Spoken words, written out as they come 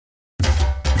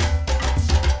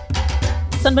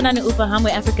Sanbonani Ufahamwe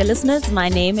Africa listeners, my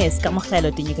name is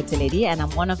Kamogelo Tinyiko Theledi and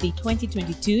I'm one of the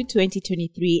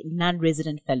 2022-2023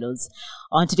 non-resident fellows.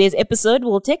 On today's episode,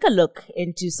 we'll take a look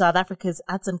into South Africa's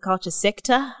arts and culture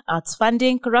sector, arts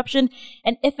funding, corruption,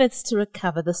 and efforts to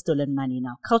recover the stolen money.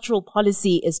 Now, cultural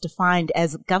policy is defined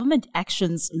as government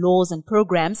actions, laws, and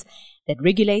programs that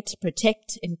regulate,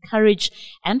 protect, encourage,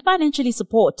 and financially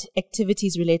support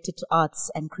activities related to arts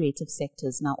and creative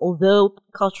sectors. Now, although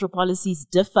cultural policies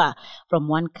differ from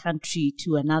one country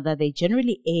to another, they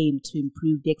generally aim to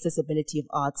improve the accessibility of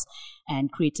arts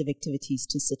and creative activities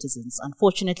to citizens.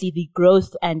 Unfortunately, the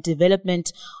growth and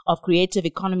development of creative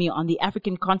economy on the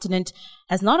African continent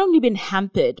has not only been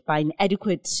hampered by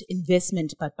inadequate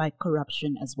investment, but by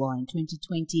corruption as well. In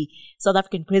 2020, South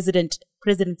African President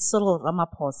Cyril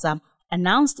Ramaphosa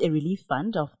announced a relief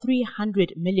fund of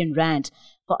 300 million rand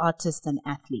for artists and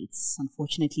athletes.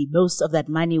 Unfortunately, most of that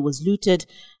money was looted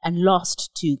and lost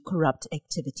to corrupt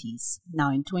activities. Now,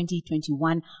 in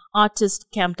 2021, artists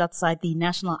camped outside the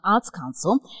National Arts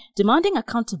Council, demanding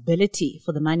accountability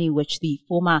for the money which the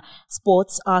former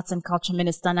Sports, Arts and Culture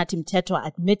Minister Nathi Mthethwa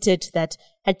admitted that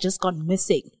had just gone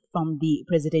missing from the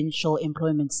Presidential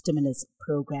Employment Stimulus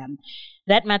Program.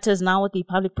 That matter is now with the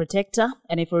Public Protector,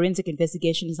 and a forensic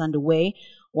investigation is underway,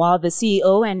 while the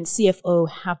CEO and CFO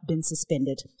have been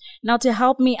suspended. Now, to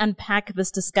help me unpack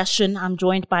this discussion, I'm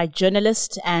joined by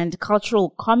journalist and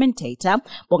cultural commentator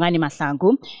Bongani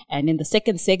Mahlangu. And in the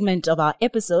second segment of our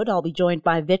episode, I'll be joined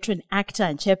by veteran actor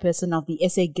and chairperson of the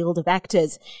SA Guild of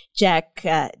Actors, Jack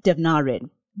Devnarain.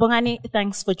 Bongani,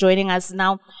 thanks for joining us.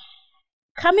 Now,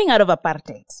 coming out of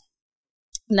apartheid,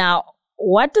 now,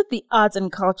 what did the arts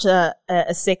and culture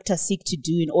sector seek to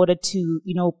do in order to,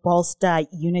 bolster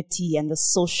unity and the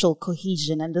social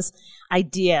cohesion and this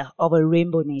idea of a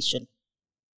rainbow nation?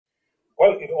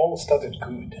 Well, it all started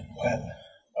good and well.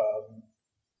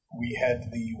 We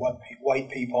had the white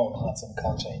paper on arts and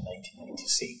culture in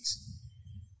 1996.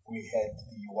 We had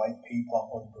the white paper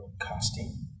on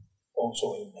broadcasting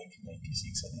also in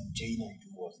 1996. I think Jay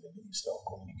Naidu was the Minister of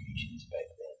Communications back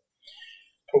then.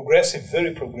 Progressive,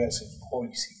 very progressive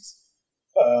policies.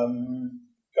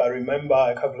 I remember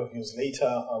a couple of years later,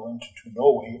 I went to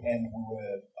Norway and we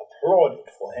were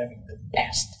applauded for having the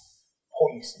best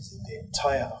policies in the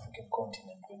entire African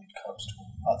continent when it comes to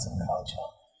arts and culture,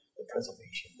 the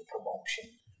preservation, the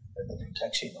promotion, and the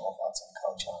protection of arts and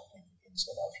culture in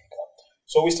South Africa.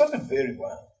 So we started very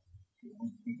well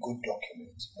with good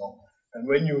documents, And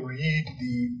when you read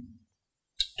the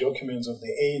documents of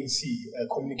the ANC,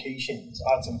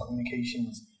 arts and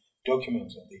communications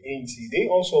documents of the ANC, they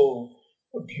also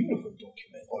a beautiful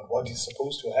document on what is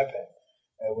supposed to happen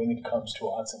when it comes to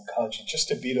arts and culture. Just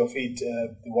a bit of it,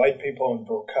 the white paper on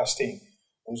broadcasting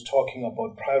was talking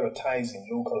about prioritizing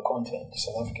local content,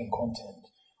 South African content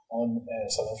on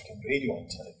South African radio and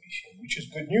television, which is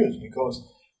good news because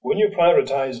when you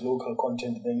prioritize local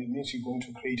content, then it means you're going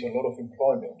to create a lot of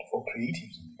employment for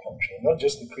creatives in the country, and not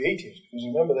just the creatives, because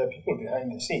remember there are people behind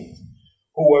the scenes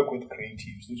who work with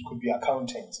creatives. This could be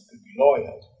accountants, it could be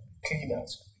lawyers,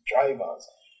 cleaners, drivers,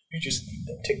 you just need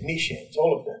them, technicians,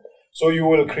 all of them. So you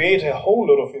will create a whole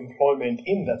lot of employment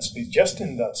in that space, just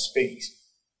in that space.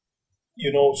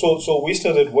 So we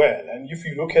started well, and if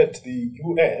you look at the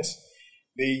US,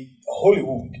 the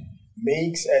Hollywood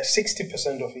makes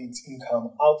 60% of its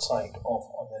income outside of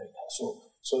America.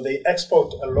 So they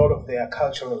export a lot of their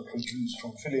cultural produce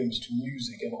from films to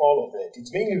music and all of that.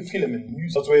 It's mainly film and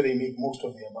music. That's where they make most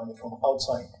of their money, from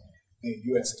outside the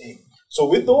USA. So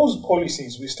with those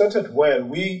policies, we started well.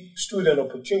 We stood an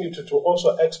opportunity to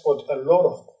also export a lot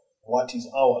of what is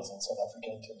ours in South Africa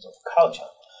in terms of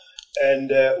culture.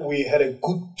 And we had a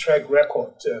good track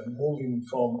record moving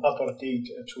from apartheid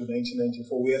to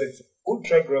 1994. We had a good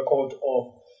track record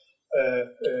of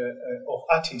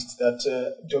artists that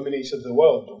dominated the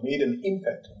world or made an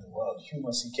impact in the world. Hugh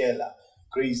Masekela,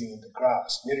 Grazing in the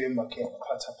Grass, Miriam Makeba,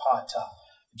 Pata Pata,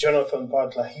 Jonathan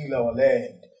Butler, Heal Our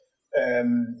Land,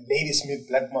 Ladysmith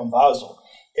Black Mambazo.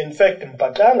 In fact,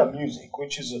 Mbagala music,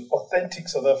 which is an authentic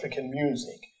South African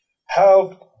music,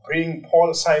 helped bring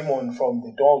Paul Simon from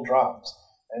the Doll Drums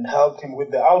and helped him with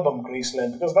the album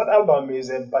Graceland, because that album is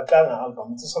a Mbagala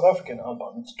album. It's a South African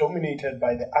album. It's dominated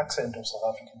by the accent of South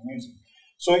African music.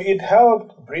 So it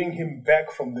helped bring him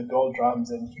back from the Doll Drums,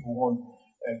 and he won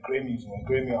a Grammy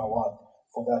Award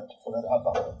for that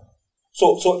album.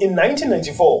 So in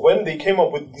 1994, when they came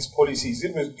up with these policies,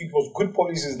 it was good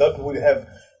policies that would have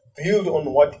built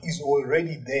on what is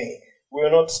already there. We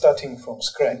are not starting from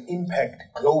scratch. Impact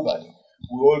globally.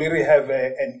 We already have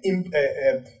a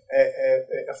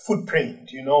footprint.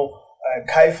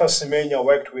 Kaifa Semenya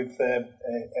worked with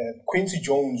Quincy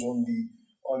Jones on the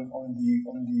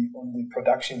on the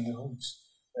production, the roots.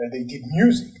 They did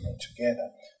music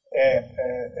together.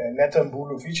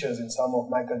 Netambulu features in some of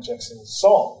Michael Jackson's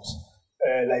songs,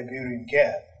 Liberian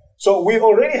Girl. So we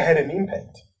already had an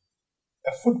impact,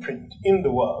 a footprint in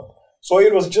the world. So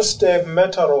it was just a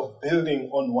matter of building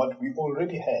on what we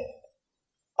already had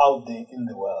out there in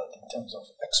the world in terms of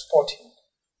exporting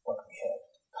what we had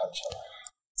culturally.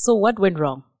 So what went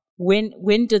wrong?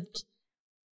 When did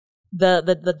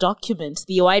the document,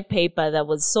 the white paper that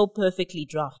was so perfectly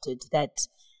drafted that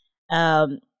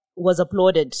was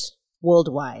applauded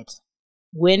worldwide,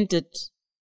 when did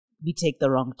we take the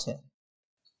wrong turn?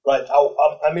 Right.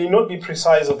 I may not be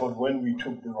precise about when we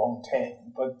took the wrong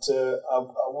turn, but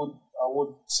I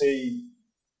would say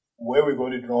where we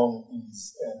got it wrong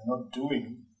is not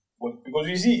doing what, because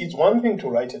you see, it's one thing to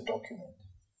write a document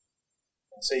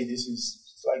and say this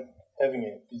is, it's like having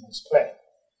a business plan.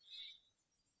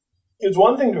 It's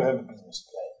one thing to have a business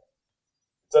plan.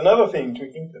 It's another thing to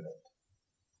implement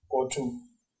or to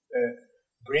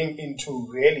bring into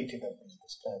reality that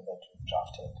business plan that you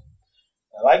drafted.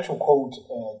 I like to quote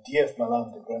D.F.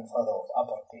 Mahlangu, the grandfather of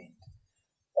apartheid.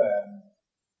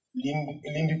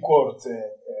 Lindy Court at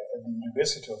the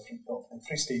University of the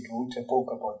Free State wrote a book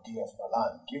about D.F.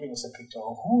 Mahlangu, giving us a picture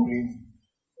of who really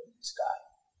was this guy.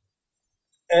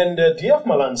 And D.F.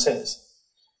 Mahlangu says,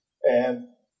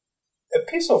 a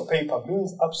piece of paper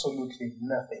means absolutely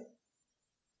nothing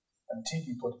until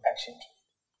you put action to it.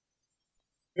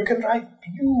 You can write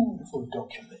beautiful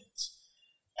documents,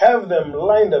 have them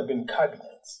lined up in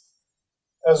cabinets.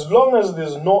 As long as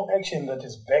there's no action that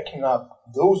is backing up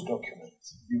those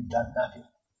documents, you've done nothing.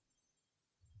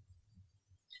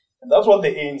 And that's what the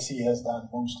ANC has done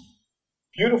mostly.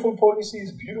 Beautiful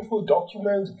policies, beautiful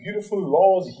documents, beautiful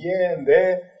laws here and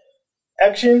there.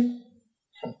 Action.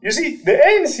 You see, the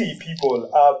ANC people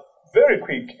are very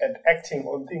quick at acting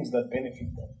on things that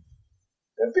benefit them.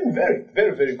 They've been very,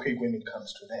 very, very quick when it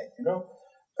comes to that, you know.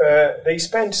 They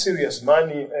spent serious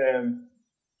money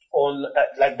on,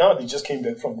 like now they just came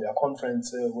back from their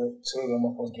conference where Cyril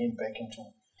Ramaphosa was getting back into.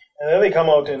 And then they come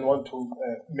out and want to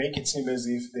make it seem as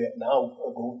if they're now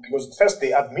going, because first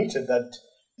they admitted that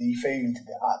they failed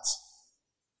the arts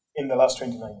in the last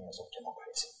 29 years of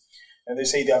democracy. And they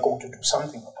say they are going to do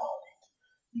something about it,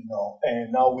 you know.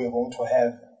 And now we are going to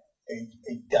have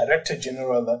a director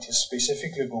general that is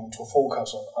specifically going to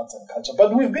focus on arts and culture.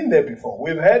 But we've been there before.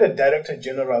 We've had a director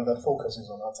general that focuses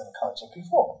on arts and culture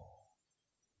before.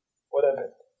 What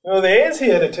happened? You know, the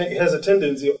ANC has a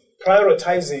tendency of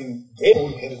prioritizing their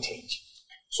own heritage.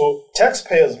 So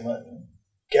taxpayers' money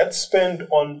gets spent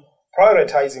on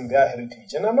prioritizing their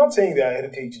heritage. And I'm not saying their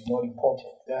heritage is not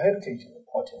important. Their heritage is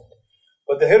important.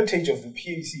 But the heritage of the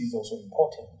PAC is also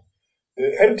important.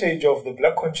 The heritage of the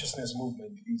Black consciousness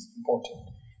movement is important.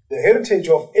 The heritage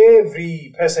of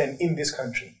every person in this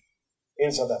country,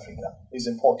 in South Africa, is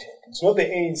important. It's not the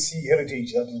ANC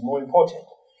heritage that is more important.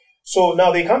 So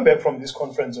now they come back from this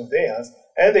conference of theirs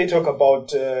and they talk about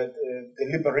the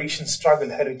liberation struggle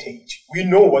heritage. We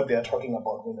know what they're talking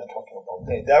about when they're talking about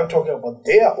that. They're talking about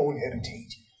their own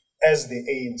heritage as the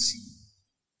ANC.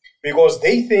 Because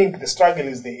they think the struggle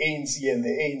is the ANC and the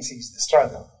ANC is the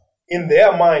struggle. In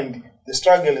their mind, the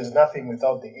struggle is nothing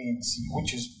without the ANC,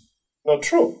 which is not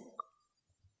true.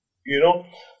 You know?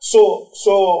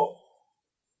 So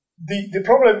the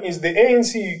problem is the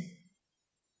ANC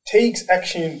takes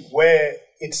action where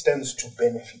it stands to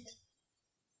benefit.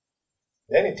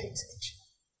 Then it takes action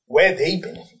where they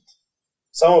benefit.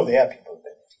 Some of their people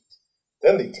benefit.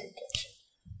 Then they take action.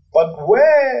 But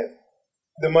where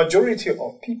the majority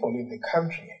of people in the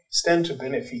country stand to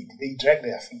benefit, they drag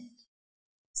their feet.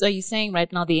 So you're saying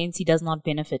right now the ANC does not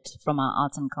benefit from our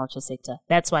arts and culture sector.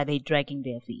 That's why they're dragging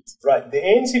their feet. Right. The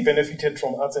ANC benefited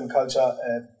from arts and culture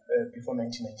before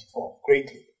 1994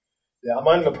 greatly. The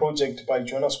Amandla project by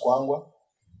Jonas Gwangwa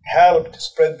helped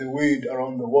spread the word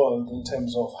around the world in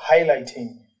terms of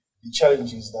highlighting the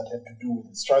challenges that had to do with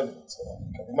the struggle in South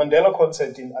Africa. The Mandela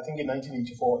concert in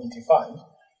 1984-85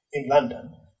 in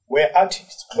London, where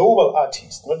artists, global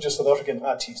artists, not just South African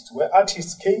artists, where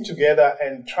artists came together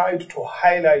and tried to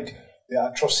highlight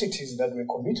the atrocities that were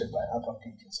committed by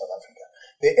apartheid in South Africa.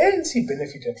 The ANC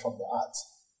benefited from the arts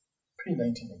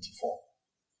pre-1994.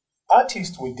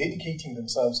 Artists were dedicating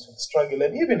themselves to the struggle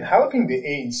and even helping the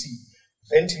ANC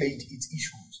ventilate its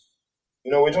issues.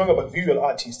 You know, we're talking about visual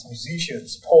artists,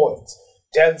 musicians, poets,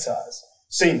 dancers,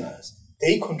 singers.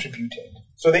 They contributed.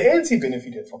 So the ANC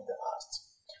benefited from the arts.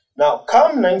 Now,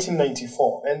 come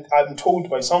 1994, and I'm told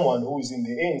by someone who is in the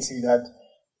ANC that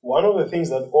one of the things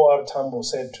that O.R. Tambo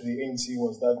said to the ANC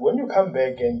was that when you come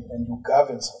back and you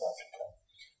govern South Africa,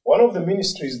 one of the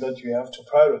ministries that you have to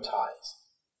prioritize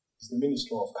is the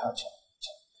Ministry of Culture.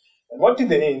 And what did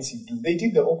the ANC do? They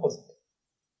did the opposite.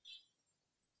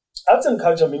 Arts and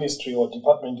Culture Ministry or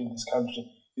department in this country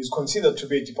is considered to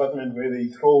be a department where they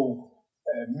throw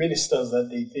ministers that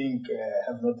they think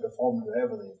have not performed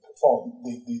wherever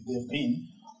they've been,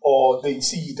 or they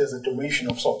see it as a donation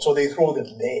of sorts, so they throw them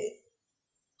there.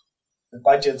 The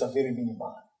budgets are very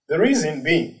minimal. The reason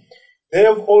being, they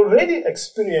have already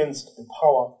experienced the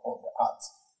power of the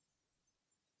arts.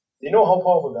 They know how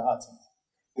powerful the arts is.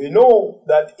 They know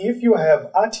that if you have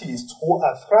artists who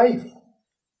are thriving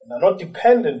and are not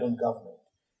dependent on government,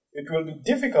 it will be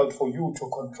difficult for you to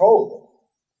control them.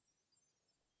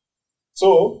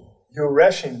 So you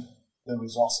ration the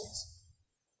resources.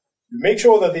 You make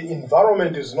sure that the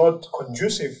environment is not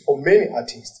conducive for many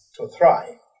artists to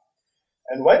thrive.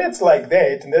 And when it's like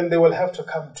that, then they will have to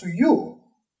come to you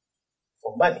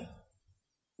for money,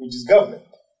 which is government.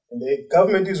 And the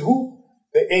government is who?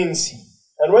 The ANC.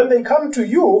 And when they come to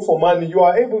you for money, you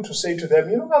are able to say to them,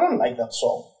 you know, I don't like that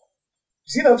song. You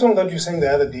see that song that you sang the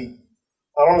other day?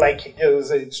 I don't like it. Yeah,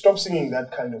 say, stop singing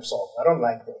that kind of song. I don't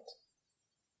like that.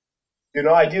 You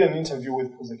know, I did an interview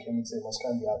with Puzekemi, a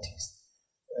Maskandi artist,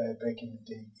 back in the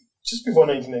day. Just before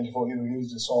 1994, he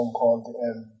released a song called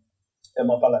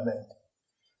Emma Parliament.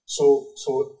 So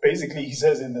basically, he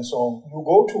says in the song, you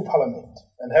go to Parliament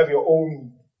and have your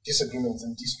own disagreements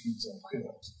and disputes and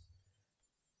quibbles.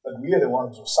 But we are the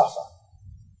ones who suffer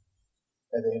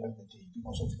at the end of the day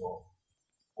because of your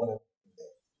whatever.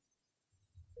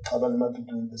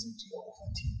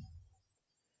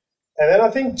 And then I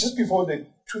think just before the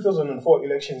 2004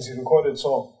 elections, he recorded a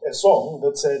song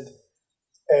that said,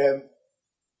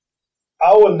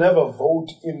 I will never vote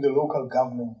in the local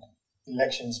government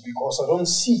elections because I don't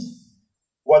see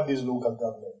what this local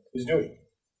government is doing.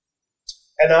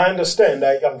 And I understand,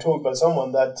 I'm told by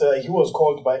someone that he was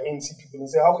called by ANC people and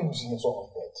say, how can you sing a song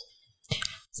like that?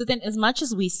 So then, as much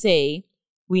as we say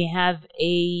we have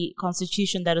a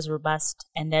constitution that is robust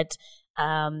and that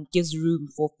gives room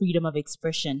for freedom of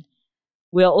expression,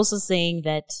 we are also saying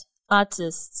that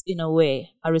artists, in a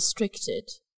way, are restricted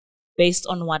based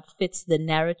on what fits the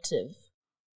narrative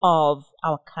of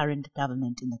our current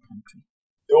government in the country.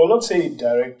 They will not say it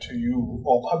direct to you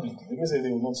or publicly. Let me say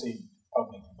they will not say it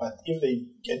publicly. But if they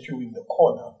get you in the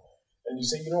corner and you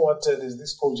say, you know what, there's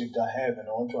this project I have and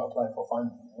I want to apply for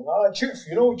funding. Chief,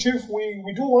 Chief,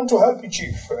 we do want to help you,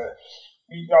 Chief.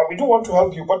 We do want to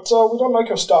help you, but we don't like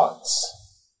your stance.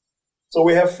 So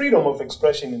we have freedom of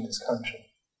expression in this country.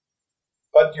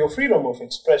 But your freedom of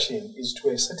expression is to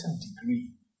a certain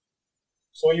degree.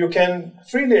 So you can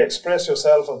freely express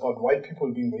yourself about white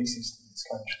people being racist in this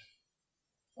country,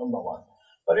 number one.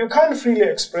 But you can't freely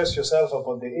express yourself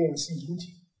about the ANC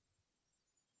looting.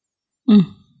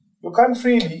 You can't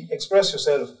freely express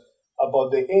yourself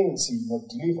about the ANC not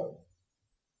delivering.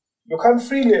 You can't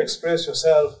freely express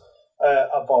yourself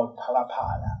about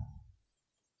Palapala.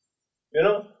 You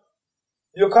know?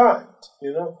 You can't,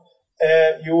 you know.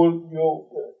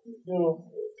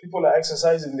 People are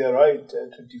exercising their right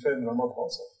to defend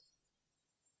Ramaphosa.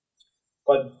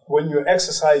 But when you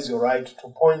exercise your right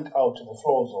to point out the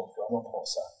flaws of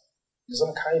Ramaphosa, you're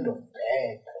some kind of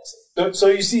bad person. So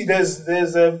you see,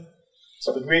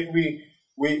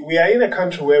 we are in a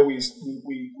country where we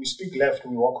speak left,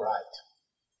 we walk right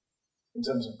in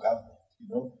terms of government. You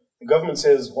know, the government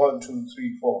says 1, 2,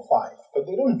 3, 4, 5, but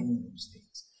they don't do those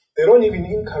things. They don't even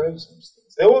encourage those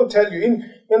things. They will tell you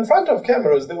in front of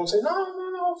cameras. They will say no,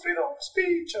 freedom of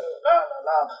speech,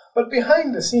 But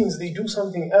behind the scenes, they do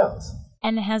something else.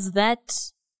 And has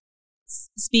that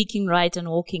speaking right and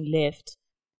walking left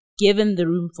given the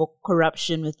room for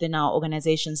corruption within our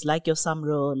organizations like your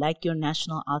SAMRO, like your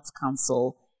National Arts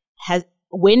Council?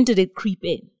 When did it creep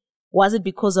in? Was it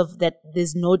because of that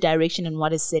there's no direction in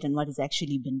what is said and what has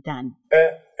actually been done?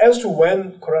 As to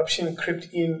when corruption crept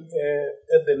in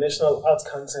at the National Arts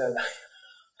Council,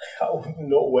 I wouldn't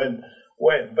know when.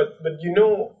 But you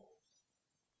know,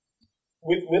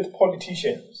 with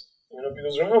politicians, you know,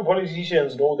 because remember,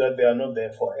 politicians know that they are not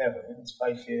there forever. It's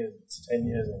 5 years, it's 10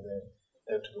 years, and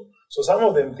they have to go. So some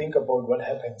of them think about what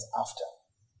happens after.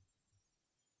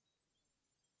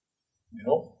 You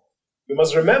know, you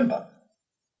must remember,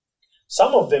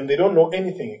 some of them, they don't know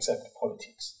anything except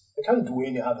politics. They can't do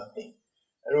any other thing.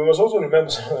 And we must also remember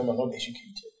some of them are not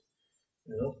educated.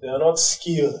 You know, they are not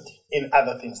skilled in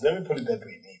other things. Let me put it that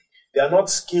way, maybe. They are not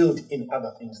skilled in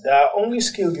other things. They are only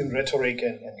skilled in rhetoric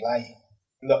and lying.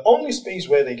 And the only space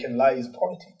where they can lie is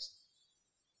politics.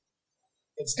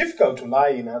 It's difficult to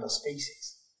lie in other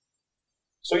spaces.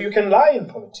 So you can lie in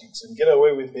politics and get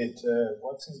away with it.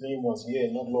 What's his name was here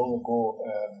not long ago,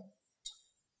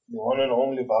 the one and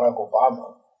only Barack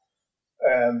Obama.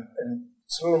 And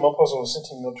Cyril Ramaphosa was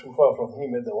sitting not too far from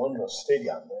him at the Wanderers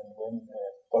Stadium. And when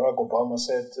Barack Obama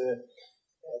said,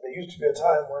 there used to be a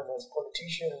time when as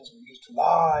politicians we used to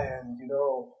lie and,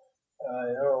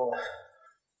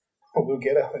 we'll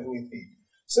get away with it.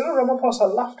 Cyril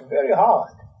Ramaphosa laughed very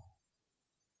hard.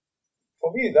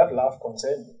 For me, that laugh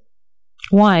concerned me.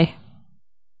 Why?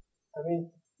 I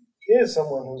mean, here's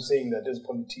someone who's saying that as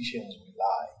politicians we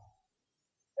lie.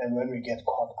 And when we get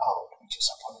caught out, we just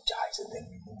apologize and then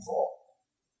we move on.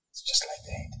 It's just like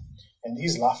that. And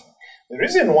he's laughing. The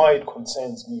reason why it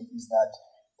concerns me is that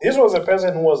this was a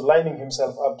person who was lining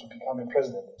himself up to become a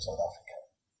president of South Africa.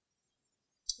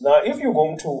 Now, if you're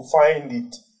going to find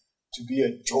it to be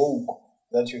a joke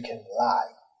that you can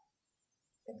lie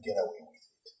and get away with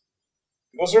it.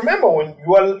 Because remember, when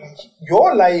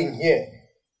your lying here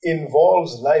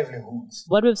involves livelihoods.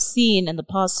 What we've seen in the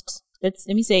past, let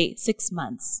me say 6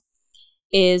 months,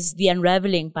 is the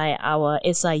unraveling by our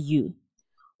SIU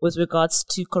with regards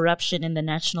to corruption in the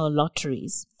national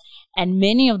lotteries. And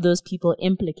many of those people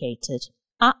implicated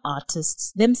are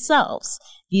artists themselves.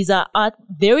 These are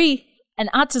an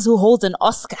artist who holds an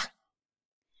Oscar,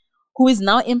 who is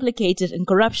now implicated in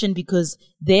corruption because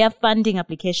their funding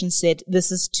application said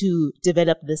this is to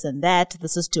develop this and that,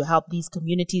 this is to help these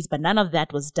communities, but none of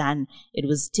that was done. It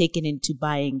was taken into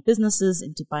buying businesses,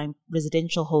 into buying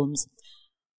residential homes.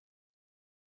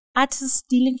 Artists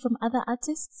stealing from other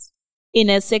artists in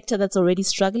a sector that's already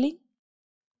struggling?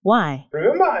 Why?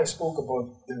 Remember I spoke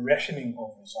about the rationing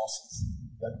of resources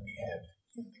that we have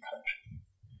in the country.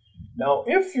 Now,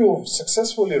 if you've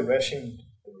successfully rationed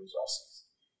the resources,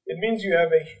 it means you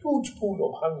have a huge pool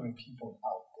of hungry people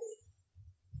out there.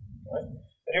 Right?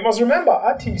 And you must remember,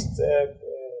 artists,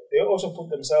 they also put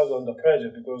themselves under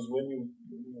pressure because when you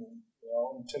are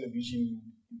on television,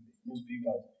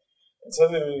 newspapers, and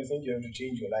suddenly you think you have to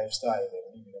change your lifestyle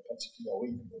and live in a particular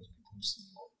way because people see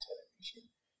you on television.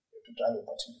 You have to drive a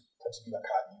particular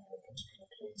car, live in a particular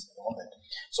place, and all that.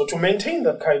 So to maintain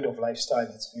that kind of lifestyle,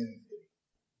 it's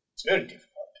very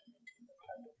difficult to maintain that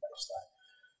kind of lifestyle.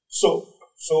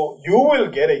 So you will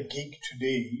get a gig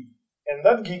today, and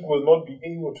that gig will not be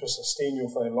able to sustain you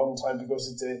for a long time because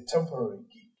it's a temporary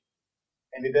gig,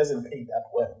 and it doesn't pay that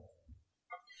well.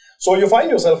 So you find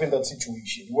yourself in that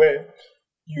situation where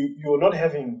you're not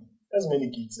having as many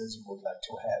gigs as you would like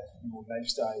to have. Your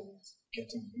lifestyle is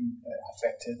getting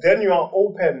affected. Then you are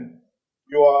open,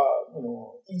 you are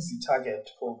easy target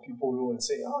for people who will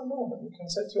say, oh no, man, we can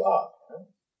set you up.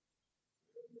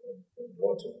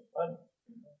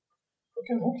 We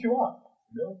can hook you up.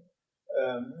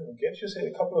 Get you say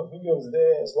a couple of millions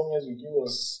there as long as you give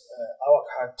us our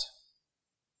cut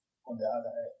on the other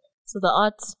end. So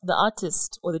the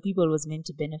artist or the people who was meant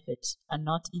to benefit are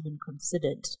not even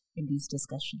considered in these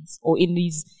discussions or in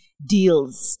these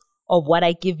deals of what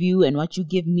I give you and what you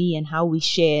give me and how we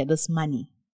share this money.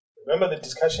 Remember, the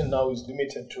discussion now is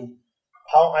limited to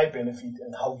how I benefit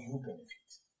and how you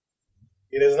benefit.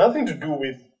 It has nothing to do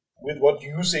with what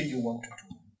you say you want to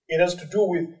do. It has to do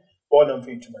with Bonham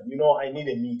Faituman. I need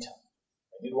a meter.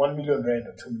 I need 1 million rand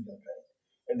or 2 million rand.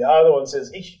 And the other one says,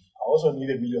 I also need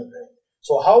 1 million rand.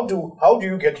 So how do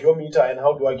you get your meter and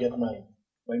how do I get my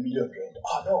million rand?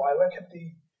 Oh no, I work at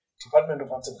the Department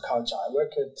of Arts and Culture. I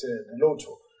work at the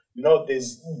Lotto.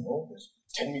 There's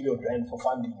 10 million rand for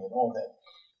funding and all that.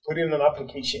 Put in an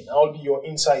application. I'll be your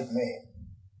inside man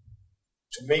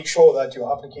to make sure that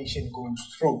your application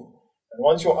goes through. And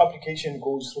once your application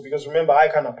goes through, because remember, I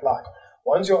can apply.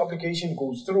 Once your application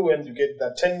goes through and you get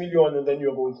that 10 million and then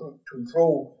you're going to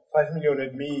throw 5 million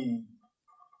at me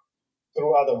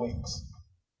through other ways.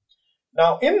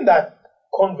 Now, in that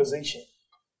conversation,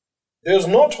 there's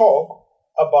no talk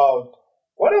about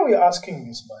what are we asking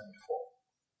this money for?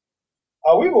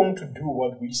 Are we going to do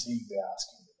what we say we're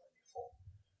asking the money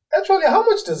for? Actually, how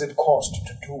much does it cost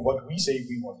to do what we say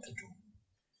we want to do?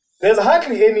 There's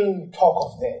hardly any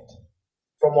talk of that,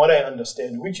 from what I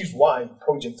understand, which is why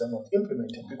projects are not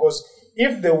implemented. Because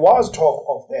if there was talk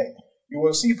of that, you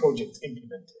will see projects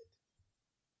implemented.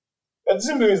 But it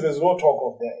simply means there's no talk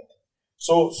of that.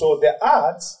 So the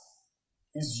arts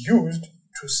is used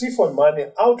to siphon money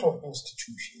out of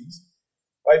institutions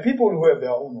by people who have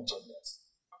their own agendas.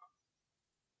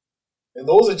 And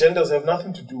those agendas have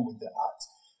nothing to do with the arts.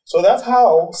 So that's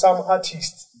how some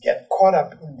artists get caught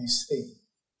up in this thing.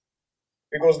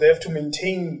 Because they have to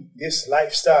maintain this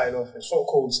lifestyle of a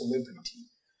so-called celebrity,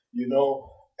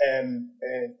 and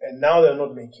now they're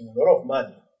not making a lot of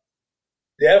money.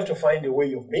 They have to find a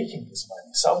way of making this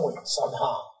money somewhere,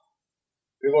 somehow.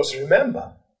 Because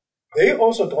remember, they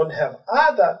also don't have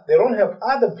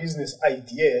other business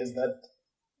ideas that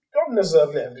don't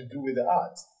necessarily have to do with the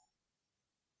arts.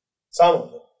 Some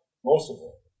of them, most of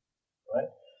them, right?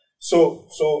 So,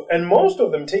 and most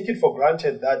of them take it for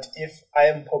granted that if I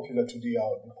am popular today, I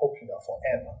will be popular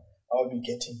forever. I will be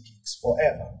getting gigs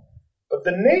forever. But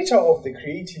the nature of the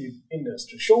creative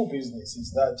industry, show business,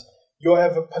 is that you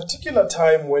have a particular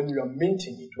time when you are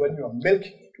minting it, when you are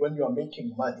milking it, when you are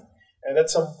making money. And at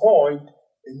some point,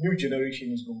 a new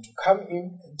generation is going to come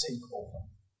in and take over.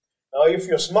 Now, if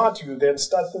you're smart, you then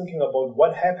start thinking about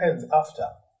what happens after,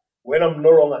 when I'm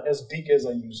no longer as big as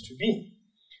I used to be.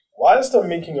 Whilst I'm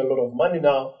making a lot of money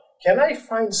now, can I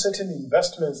find certain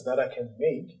investments that I can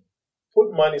make,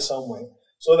 put money somewhere,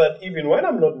 so that even when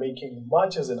I'm not making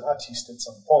much as an artist at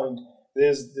some point,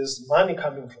 there's money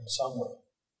coming from somewhere.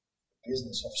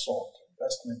 Business of sort,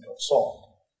 investment of sort.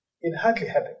 It hardly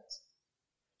happens.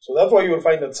 So that's why you will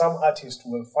find that some artists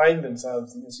will find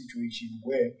themselves in a situation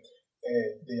where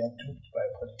they are duped by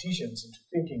politicians into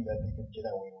thinking that they can get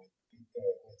away with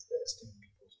stealing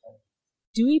people's money.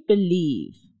 Do we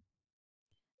believe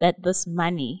that this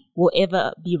money will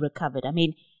ever be recovered? I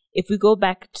mean, if we go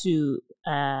back to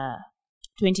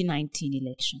 2019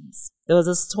 elections, there was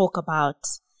this talk about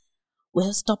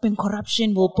we're stopping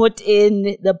corruption, we'll put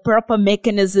in the proper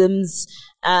mechanisms,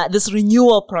 this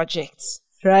renewal project,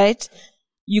 right?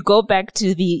 You go back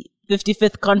to the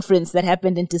 55th conference that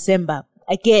happened in December.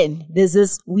 Again, there's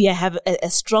this, we have a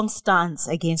strong stance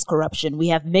against corruption. We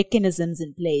have mechanisms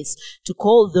in place to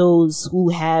call those who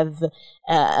have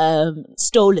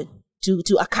stolen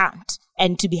to account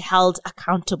and to be held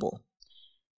accountable.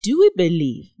 Do we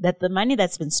believe that the money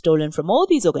that's been stolen from all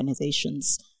these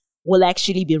organizations will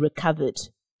actually be recovered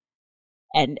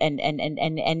and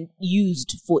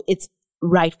used for its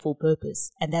rightful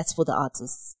purpose, and that's for the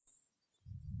artists?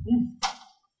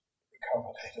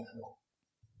 Recovered, I don't know.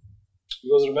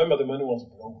 Because remember, the money was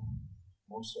blown,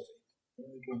 most of it.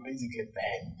 It was basically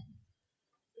banned.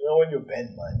 You know, when you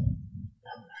ban money,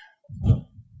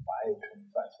 buy 25,000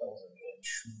 rand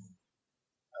shoe,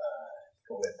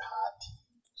 throw a party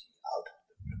out of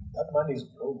the blue. That money is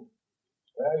blown.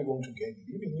 Where are you going to get it?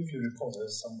 Even if you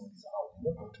repossess somebody's house,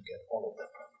 you're not going to get all of that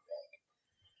money back.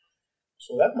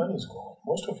 So that money is gone.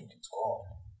 Most of it is gone.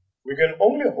 We can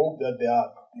only hope that there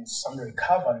is some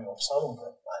recovery of some of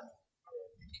that money.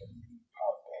 It can be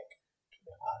brought back to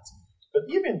the arts. But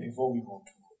even before we go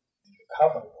to the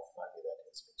recovery of money that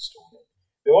has been stolen,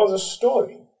 there was a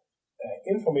story,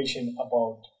 information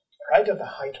about right at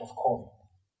the height of COVID,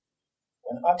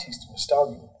 when artists were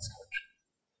starving in this country.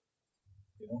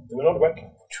 You know, they were not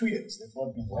working for 2 years. They've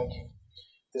not been working.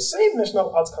 The same National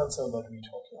Arts Council that we're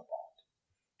talking about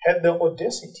had the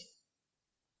audacity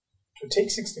to take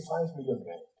 65 million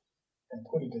rand and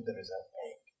put it at the Reserve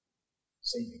Bank,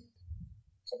 saving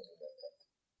something like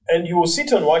that. And you will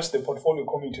sit and watch the Portfolio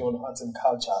Committee on Arts and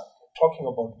Culture talking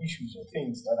about issues or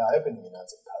things that are happening in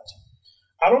arts and culture.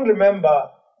 I don't remember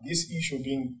this issue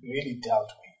being really dealt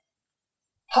with.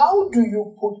 How do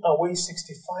you put away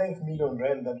 65 million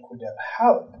rand that could have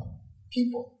helped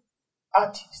people,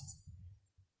 artists,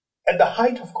 at the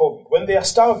height of COVID, when they are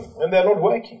starving, when they are not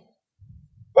working?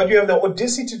 But you have the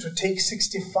audacity to take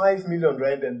 65 million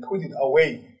rand and put it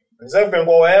away, Reserve Bank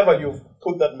or wherever you've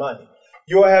put that money.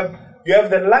 You have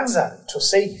the luxury to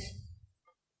save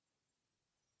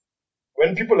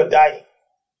when people are dying.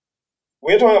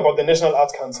 We're talking about the National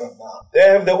Arts Council now. They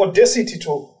have the audacity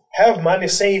to have money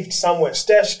saved somewhere,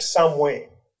 stashed somewhere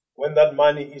when that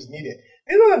money is needed.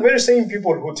 These are the very same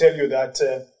people who tell you that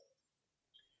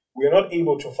we are not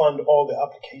able to fund all the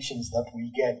applications that we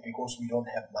get because we don't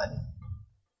have money.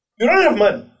 You don't have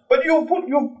money, but you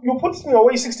put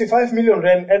away 65 million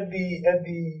rand at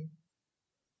the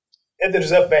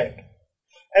Reserve Bank,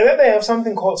 and then they have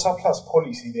something called surplus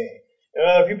policy there. There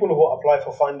are people who apply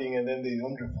for funding and then they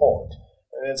don't report,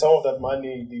 and then some of that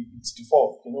money it's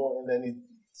default, and then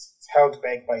it's held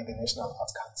back by the National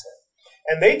Arts Council,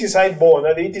 and they decide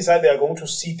they are going to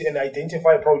sit and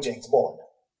identify projects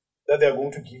that they are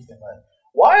going to give the money.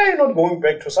 Why are you not going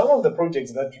back to some of the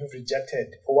projects that you've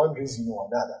rejected for one reason or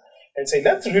another and say,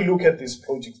 let's relook at these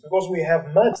projects because we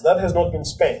have money that has not been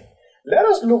spent. Let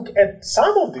us look at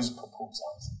some of these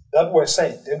proposals that were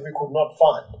sent and we could not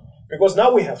fund because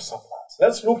now we have surplus.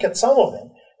 Let's look at some of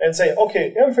them and say,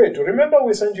 okay, Mfetu, remember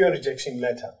we sent you a rejection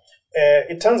letter.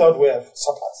 It turns out we have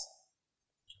surplus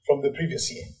from the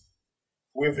previous year.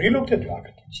 We've relooked at your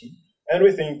application and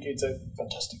we think it's a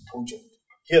fantastic project.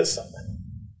 Here's some money.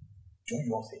 Do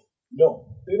your thing.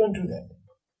 No, they don't do that.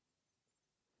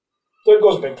 So it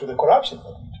goes back to the corruption that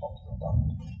we're talking about.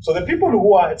 So the people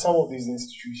who are at some of these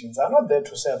institutions are not there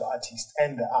to serve artists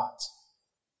and the arts.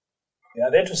 They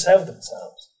are there to serve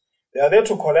themselves. They are there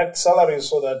to collect salaries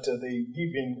so that they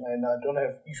live in, and I don't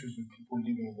have issues with people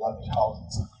living in lavish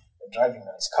houses and driving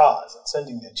nice cars and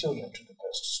sending their children to the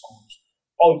best schools.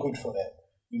 All good for them.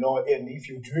 You know, and if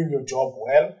you're doing your job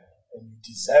well and you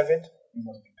deserve it, you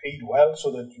must be paid well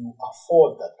so that you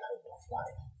afford that kind of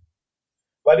life.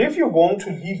 But if you're going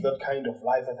to live that kind of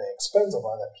life at the expense of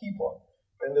other people,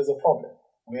 then there's a problem.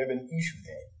 We have an issue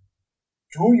there.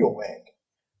 Do your work.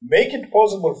 Make it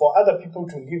possible for other people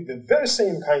to live the very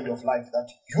same kind of life that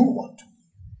you want to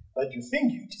live, that you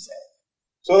think you deserve.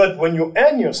 So that when you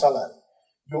earn your salary,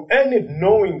 you earn it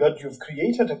knowing that you've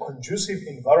created a conducive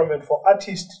environment for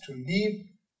artists to live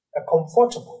a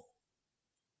comfortable,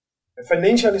 a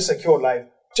financially secure life,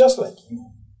 just like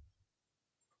you.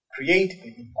 Create the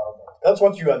environment. That's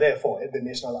what you are there for at the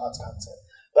National Arts Council.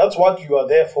 That's what you are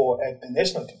there for at the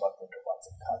National Department of Arts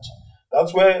and Culture.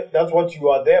 That's what you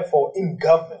are there for in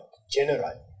government,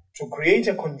 generally, to create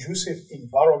a conducive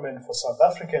environment for South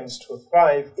Africans to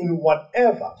thrive in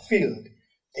whatever field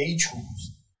they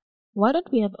choose. Why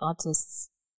don't we have artists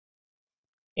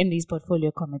in these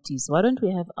portfolio committees? Why don't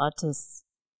we have artists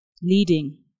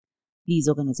leading these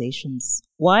organizations?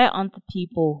 Why aren't the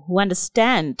people who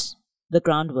understand the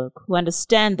groundwork, who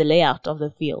understand the layout of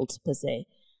the field per se,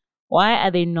 why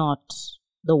are they not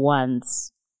the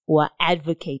ones who are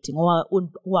advocating or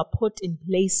who are put in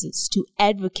places to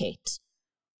advocate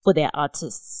for their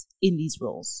artists in these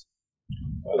roles?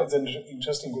 Well, it's an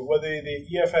interesting question. Well, the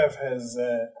EFF has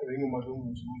Ringu Madungu,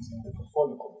 who is in the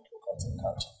portfolio committee of arts and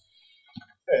culture.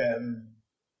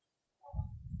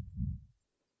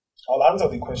 I'll answer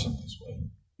the question this way.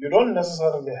 You don't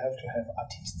necessarily have to have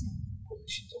artists in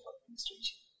positions of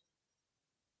administration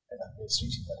and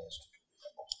administration that has to do with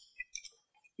that.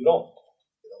 You don't.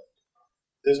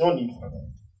 There's no need for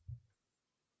that.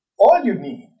 All you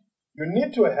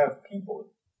need to have people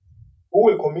who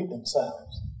will commit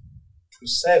themselves to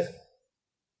serving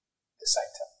the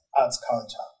sector, arts,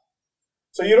 culture.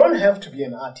 So you don't have to be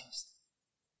an artist,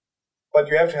 but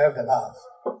you have to have the love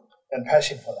and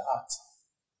passion for the arts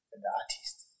and the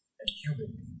artists and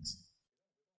human beings.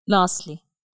 Lastly,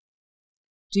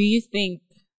 do you think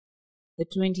the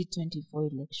 2024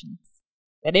 elections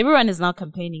that everyone is now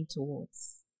campaigning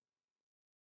towards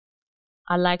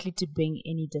are likely to bring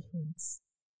any difference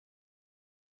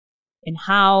in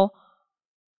how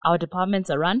our departments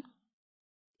are run,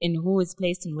 in who is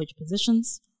placed in which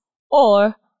positions,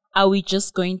 or are we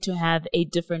just going to have a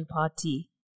different party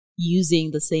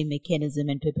using the same mechanism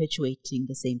and perpetuating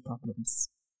the same problems?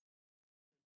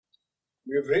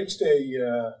 We've reached by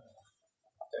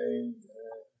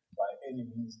any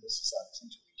means necessary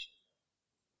situation.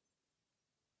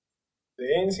 The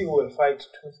ANC will fight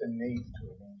tooth and nail to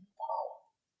remain in power.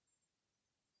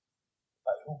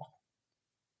 By hook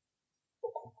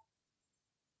or crook.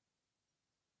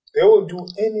 They will do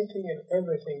anything and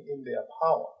everything in their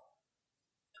power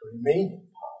to remain in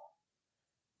power,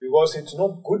 because it's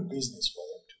not good business for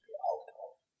them to be out of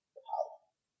power.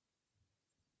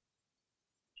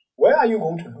 Where are you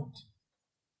going to loot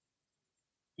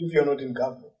if you're not in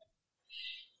government?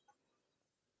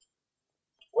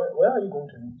 Where are you going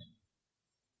to loot?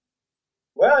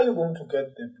 Where are you going to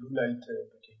get the blue light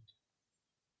brigade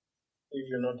if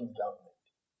you're not in government?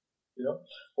 You know,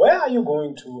 where are you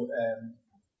going to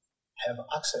have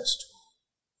access to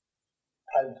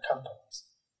private companies?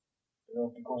 You know,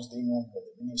 because they know you're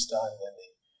the minister and then they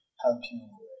help you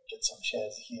get some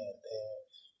shares here and there.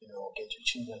 You know, get your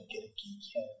children, get a gig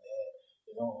here and there.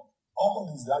 You know, all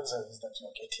these luxuries that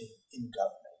you're getting in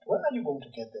government. Where are you going to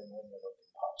get them when you're not in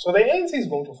power? So the ANC is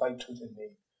going to fight tooth and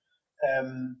nail.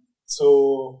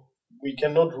 So we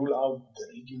cannot rule out the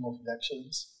rigging of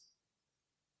elections.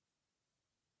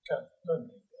 We can't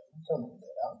rule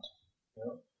that out. You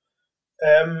know?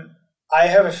 I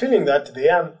have a feeling that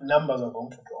their numbers are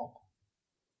going to drop.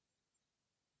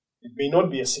 It may not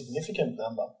be a significant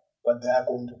number, but they are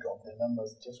going to drop. The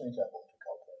numbers definitely are going to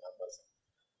drop their numbers.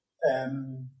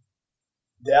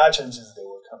 There are chances they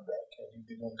will come back, and if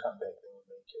they don't come back, they will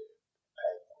make a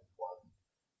pact with one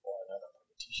or another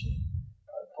politician,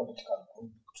 political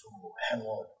group to hang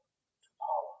on to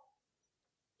power.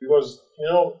 Because, you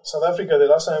know, South Africa, the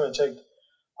last time I checked,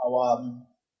 our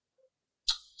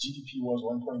GDP was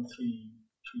 1.3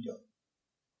 trillion.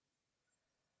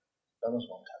 That was a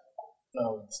long time ago.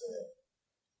 Now it's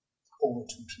over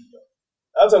 2 trillion.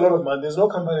 That's a lot of money. There's no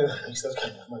company that makes that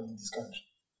kind of money in this country.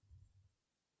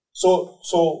 So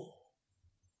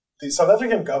the South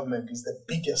African government is the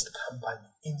biggest company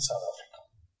in South Africa.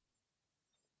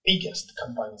 Biggest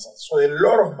company. So a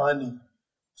lot of money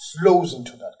flows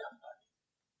into that company.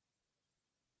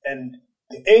 And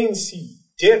the ANC,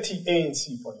 dirty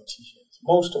ANC politicians,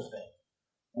 most of them,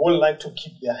 would like to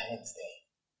keep their hands there.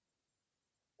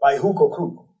 By hook or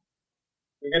crook.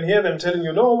 You can hear them telling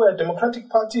you, no, we're a democratic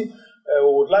party,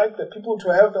 we would like the people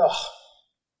to have the...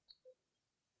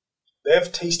 They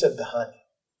have tasted the honey.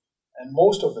 And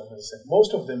most of them, as I said,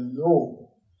 most of them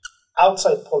know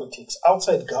outside politics,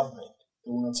 outside government,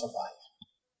 they will not survive.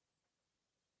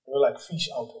 They're like fish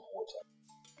out of water.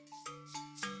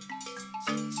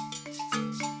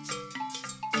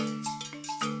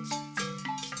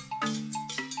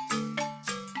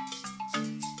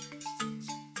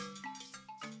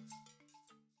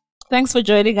 Thanks for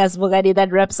joining us, Bongani.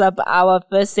 That wraps up our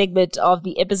first segment of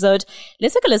the episode.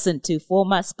 Let's take a listen to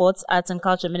former Sports, Arts and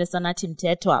Culture Minister Nathi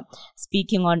Mthethwa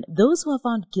speaking on those who are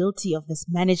found guilty of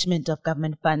mismanagement of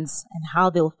government funds and how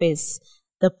they'll face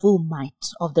the full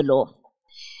might of the law.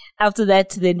 After that,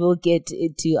 then we'll get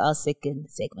into our second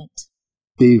segment.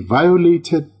 They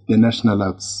violated the National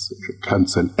Arts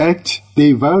Council Act.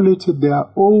 They violated their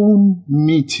own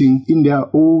meeting, in their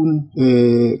own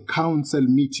council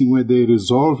meeting, where they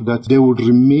resolved that there would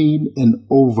remain an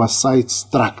oversight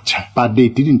structure. But they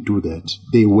didn't do that.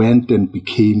 They went and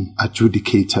became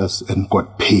adjudicators and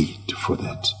got paid for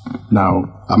that.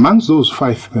 Now, amongst those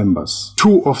 5 members,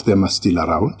 2 of them are still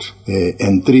around,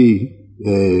 and 3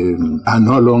 are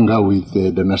no longer with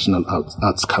the National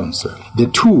Arts Council. The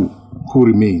 2 who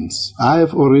remains, I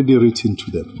have already written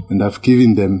to them and I've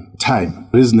given them time,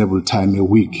 reasonable time, a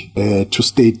week, to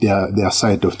state their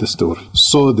side of the story,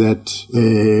 so that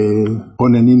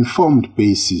on an informed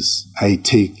basis, I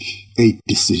take a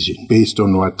decision based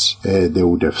on what they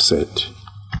would have said.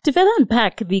 To further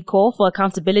unpack the call for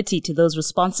accountability to those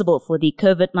responsible for the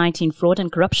COVID-19 fraud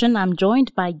and corruption, I'm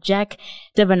joined by Jack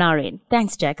Devnarain.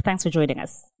 Thanks, Jack. Thanks for joining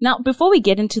us. Now, before we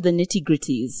get into the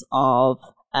nitty-gritties of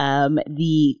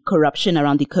the corruption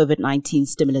around the COVID-19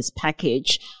 stimulus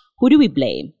package, who do we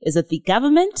blame? Is it the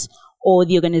government or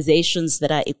the organizations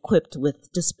that are equipped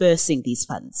with dispersing these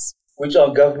funds? Which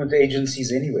are government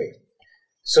agencies anyway.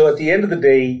 So at the end of the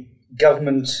day,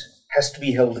 government has to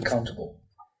be held accountable.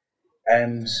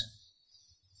 And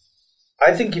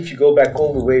I think if you go back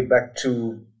all the way back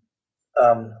to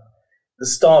the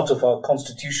start of our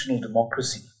constitutional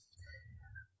democracy,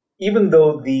 even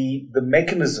though the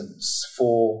mechanisms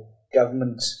for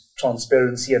government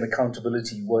transparency and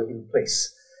accountability were in place,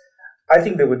 I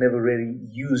think they were never really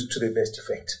used to their best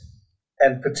effect.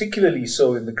 And particularly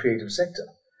so in the creative sector.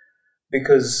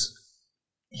 Because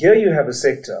here you have a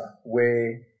sector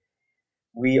where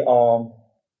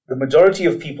the majority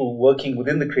of people working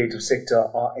within the creative sector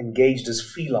are engaged as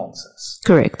freelancers.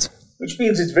 Correct. Which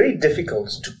means it's very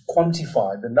difficult to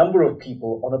quantify the number of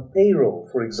people on a payroll,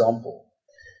 for example.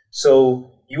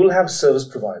 So you will have service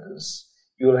providers,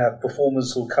 you will have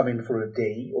performers who will come in for a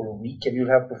day or a week, and you'll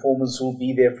have performers who will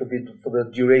be there for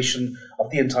the duration of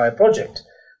the entire project,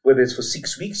 whether it's for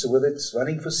 6 weeks or whether it's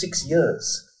running for 6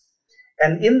 years.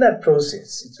 And in that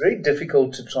process, it's very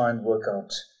difficult to try and work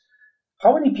out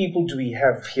how many people do we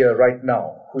have here right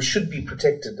now who should be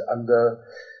protected under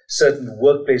certain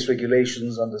workplace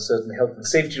regulations, under certain health and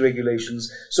safety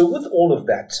regulations. So with all of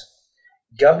that,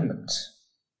 government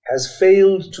has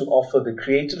failed to offer the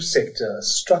creative sector a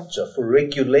structure for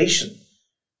regulation,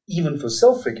 even for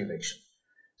self-regulation,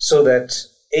 so that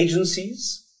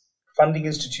agencies, funding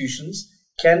institutions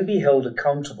can be held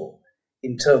accountable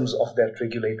in terms of that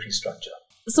regulatory structure.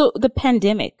 So the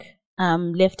pandemic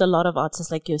left a lot of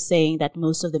artists, like you're saying, that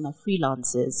most of them are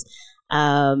freelancers.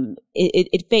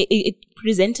 It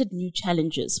presented new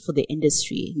challenges for the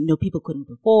industry. People couldn't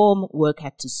perform, work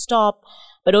had to stop,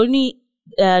 but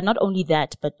not only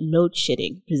that, but load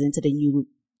shedding presented a new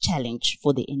challenge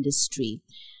for the industry.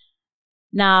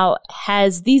 Now,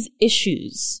 has these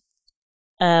issues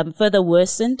further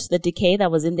worsened the decay that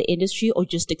was in the industry, or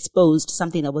just exposed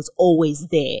something that was always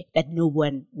there that no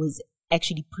one was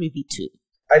actually privy to?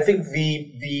 I think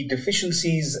the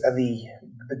deficiencies and the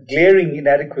glaring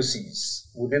inadequacies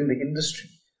within the industry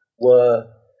were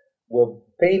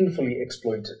painfully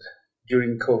exploited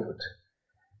during COVID.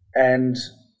 And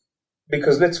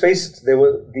because let's face it, there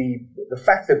were the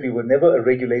fact that we were never a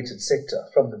regulated sector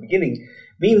from the beginning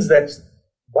means that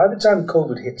by the time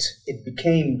COVID hit, it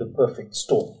became the perfect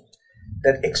storm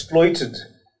that exploited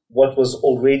what was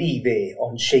already there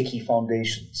on shaky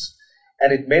foundations.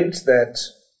 And it meant that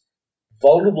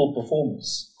vulnerable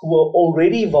performers who were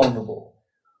already vulnerable,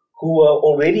 who were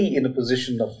already in a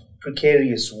position of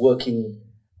precarious working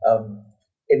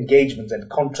engagements and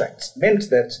contracts, meant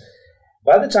that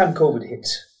by the time COVID hit,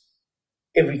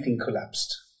 everything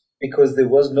collapsed. because there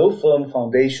was no firm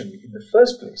foundation in the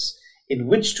first place in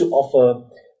which to offer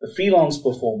the freelance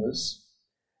performers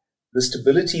the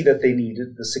stability that they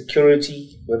needed, the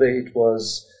security, whether it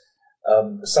was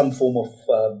some form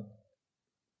of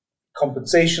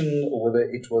compensation or whether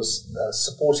it was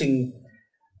supporting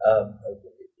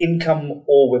income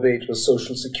or whether it was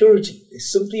social security. There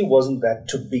simply wasn't that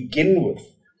to begin with.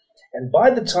 And by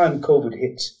the time COVID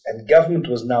hit and government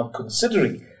was now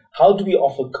considering how do we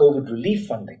offer COVID relief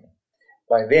funding,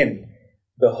 by then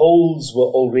the holes were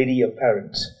already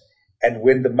apparent. And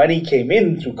when the money came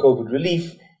in through COVID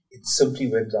relief, it simply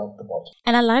went out the bottom.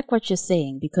 And I like what you're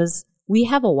saying, because we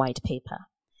have a white paper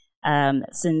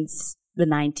since the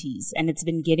 90s, and it's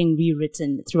been getting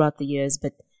rewritten throughout the years,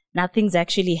 but nothing's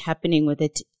actually happening with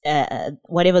it,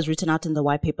 whatever's written out in the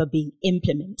white paper being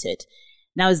implemented.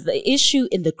 Now, is the issue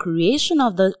in the creation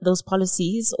of those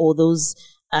policies or those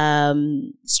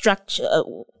structure,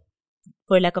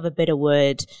 for lack of a better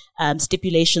word,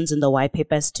 stipulations in the white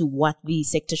paper as to what the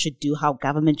sector should do, how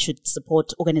government should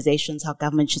support organizations, how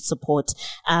government should support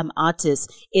artists?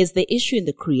 Is the issue in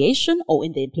the creation or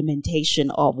in the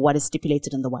implementation of what is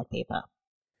stipulated in the white paper?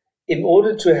 In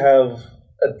order to have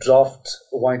a draft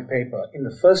white paper in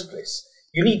the first place,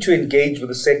 you need to engage with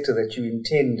the sector that you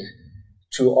intend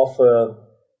to offer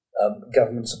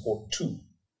government support to.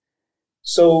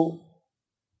 So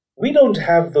we don't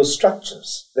have those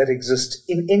structures that exist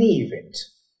in any event.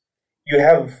 You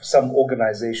have some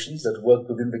organizations that work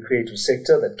within the creative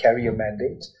sector that carry a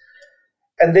mandate,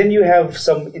 and then you have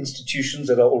some institutions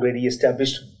that are already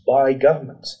established by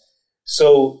government.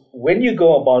 So when you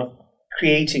go about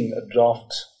creating a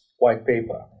draft white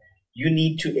paper, you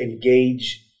need to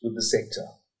engage with the sector.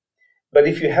 But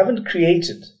if you haven't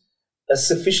created a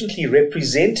sufficiently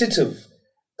representative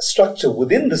structure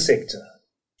within the sector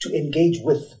to engage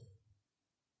with,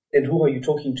 then who are you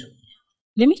talking to?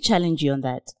 Let me challenge you on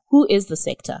that. Who is the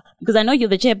sector? Because I know you're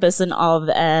the chairperson of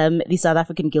the South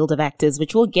African Guild of Actors,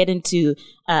 which we'll get into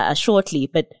shortly.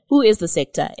 But who is the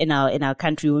sector in our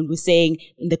country? When we're saying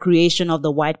in the creation of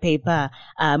the white paper,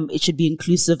 it should be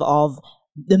inclusive of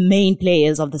the main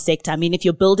players of the sector. I mean, if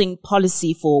you're building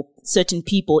policy for certain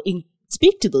people,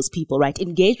 speak to those people, right?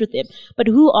 Engage with them. But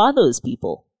who are those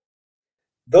people?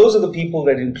 Those are the people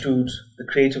that include the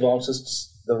creative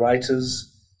artists, the writers,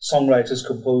 songwriters,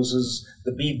 composers,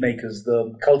 the bead makers,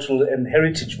 the cultural and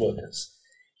heritage workers.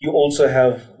 You also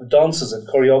have dancers and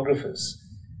choreographers,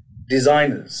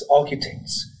 designers,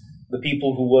 architects, the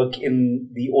people who work in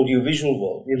the audiovisual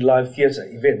world, in live theatre,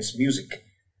 events, music,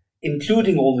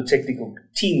 including all the technical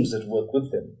teams that work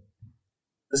with them.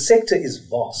 The sector is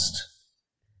vast.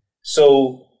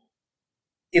 So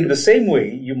in the same way,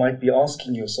 you might be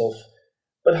asking yourself,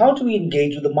 but how do we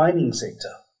engage with the mining sector?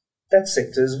 That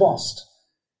sector is vast.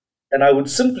 And I would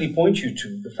simply point you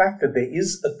to the fact that there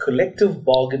is a collective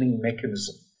bargaining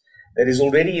mechanism that is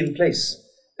already in place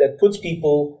that puts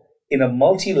people in a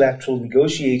multilateral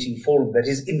negotiating forum that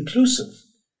is inclusive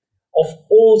of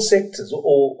all sectors,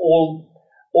 or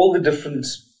all the different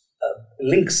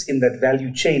links in that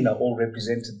value chain are all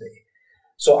represented there.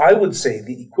 So I would say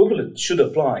the equivalent should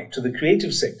apply to the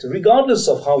creative sector, regardless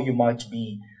of how you might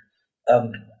be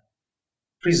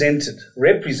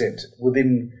represented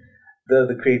within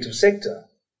the creative sector.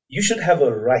 You should have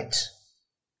a right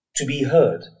to be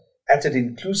heard at an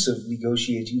inclusive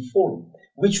negotiating forum,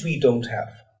 which we don't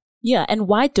have. Yeah, and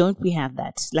why don't we have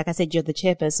that? Like I said, you're the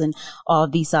chairperson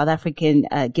of the South African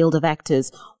Guild of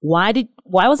Actors. Why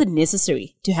was it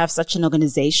necessary to have such an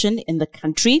organization in the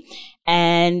country?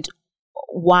 And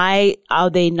why are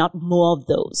there not more of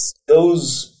those?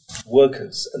 Those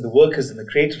workers and the workers in the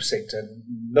creative sector,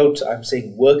 note I'm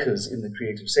saying workers in the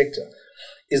creative sector,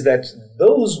 is that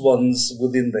those ones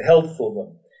within the health or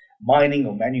the mining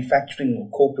or manufacturing or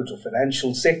corporate or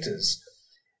financial sectors,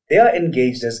 they are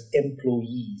engaged as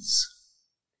employees.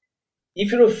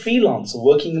 If you're a freelancer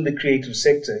working in the creative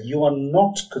sector, you are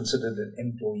not considered an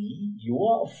employee, you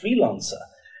are a freelancer.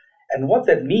 And what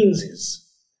that means is,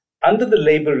 under the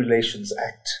Labour Relations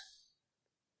Act,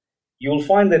 you'll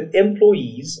find that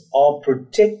employees are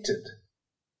protected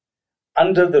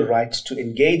under the right to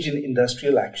engage in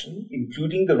industrial action,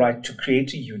 including the right to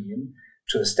create a union,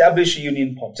 to establish a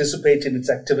union, participate in its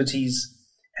activities,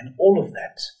 and all of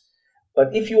that.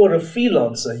 But if you are a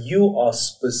freelancer, you are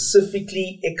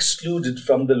specifically excluded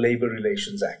from the Labour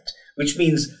Relations Act, which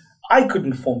means I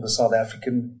couldn't form the South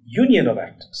African Union of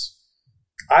Actors.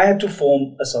 I had to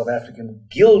form a South African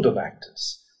Guild of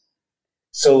Actors.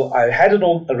 So I had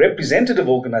a representative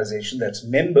organization that's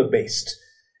member-based,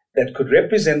 that could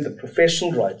represent the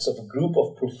professional rights of a group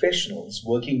of professionals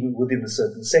working within a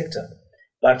certain sector.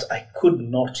 But I could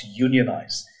not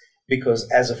unionize, because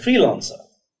as a freelancer,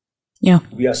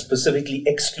 we are specifically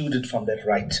excluded from that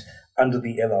right under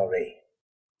the LRA.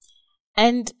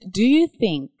 And do you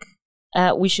think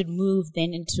we should move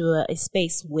then into a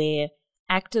space where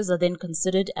actors are then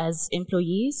considered as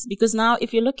employees? Because now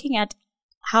if you're looking at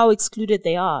how excluded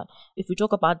they are, if we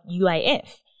talk about UIF,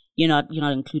 you're not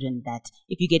included in that.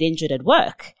 If you get injured at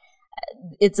work,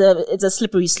 it's a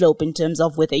slippery slope in terms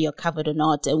of whether you're covered or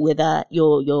not, and whether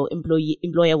your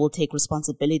employer will take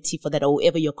responsibility for that, or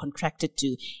whoever you're contracted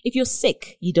to. If you're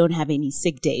sick, you don't have any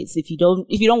sick days. If you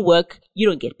don't work, you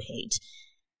don't get paid.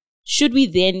 Should we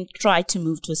then try to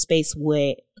move to a space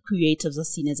where creatives are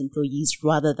seen as employees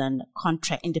rather than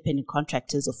independent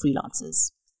contractors or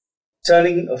freelancers?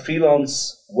 Turning a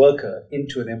freelance worker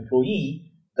into an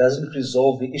employee doesn't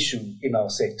resolve the issue in our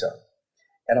sector.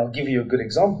 And I'll give you a good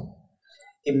example.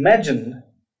 Imagine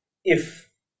if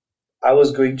I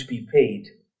was going to be paid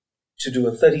to do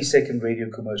a 30-second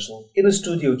radio commercial in a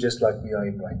studio just like we are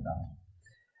in right now.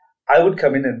 I would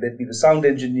come in and there'd be the sound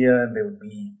engineer, and there would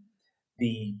be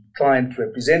the client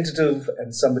representative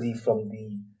and somebody from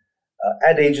the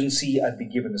ad agency. I'd be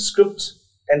given a script,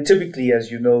 and typically,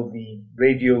 as you know, the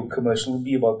radio commercial would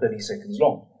be about 30 seconds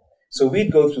long. So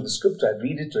we'd go through the script, I'd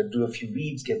read it, I'd do a few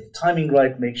reads, get the timing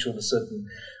right, make sure the certain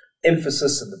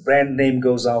emphasis and the brand name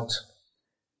goes out.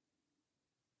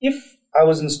 If I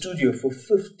was in studio for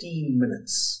 15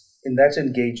 minutes in that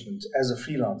engagement as a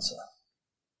freelancer,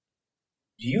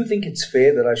 do you think it's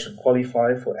fair that I should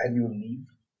qualify for annual leave?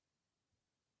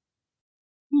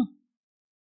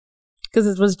 Because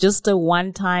it was just a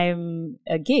one-time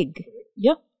gig.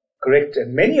 Yeah. Correct.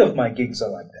 And many of my gigs are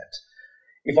like that.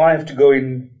 If I have to go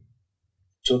in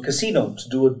to a casino to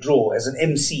do a draw as an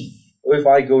MC, or if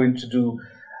I go in to do,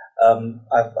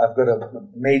 I've got a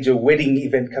major wedding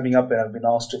event coming up and I've been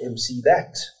asked to MC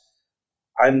that,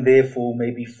 I'm there for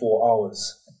maybe 4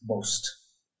 hours at most.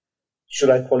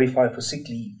 Should I qualify for sick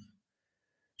leave?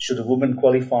 Should a woman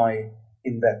qualify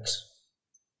in that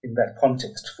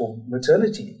context for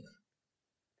maternity leave?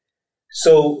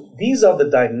 So these are the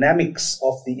dynamics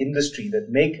of the industry that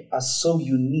make us so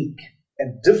unique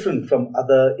and different from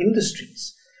other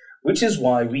industries, which is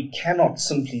why we cannot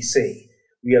simply say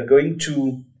we are going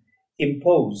to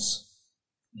impose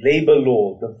labor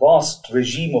law, the vast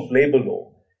regime of labor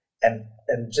law, and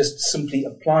just simply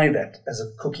apply that as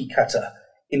a cookie cutter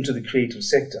into the creative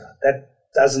sector. That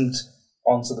doesn't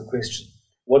answer the question.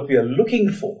 What we are looking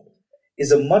for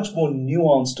is a much more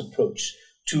nuanced approach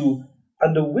to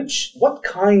what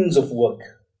kinds of work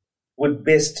would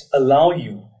best allow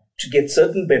you to get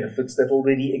certain benefits that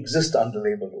already exist under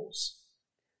labor laws.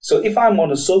 So if I'm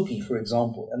on a SOPI, for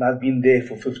example, and I've been there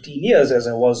for 15 years as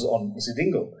I was on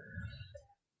Isidingo,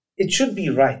 it should be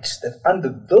right that under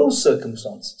those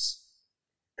circumstances,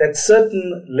 that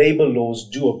certain labor laws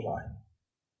do apply.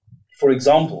 For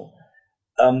example,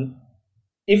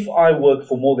 if I work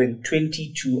for more than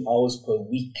 22 hours per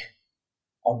week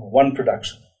on one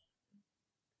production,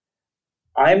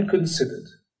 I am considered,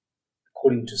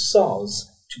 according to SARS,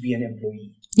 to be an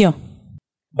employee. Yeah.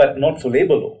 But not for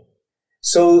labor law.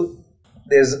 So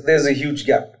there's a huge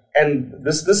gap. And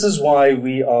this is why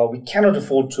we cannot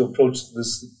afford to approach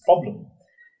this problem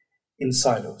in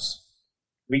silos.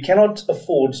 We cannot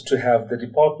afford to have the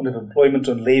Department of Employment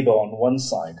and Labor on one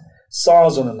side,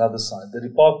 SARS on another side, the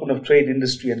Department of Trade,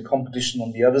 Industry and Competition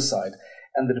on the other side,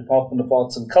 and the Department of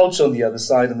Arts and Culture on the other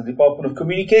side, and the Department of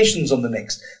Communications on the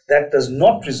next. That does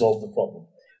not resolve the problem.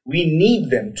 We need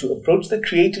them to approach the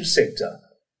creative sector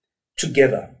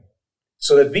together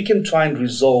so that we can try and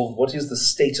resolve what is the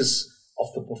status of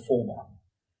the performer.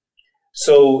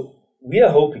 So we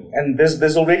are hoping, and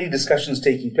there's already discussions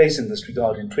taking place in this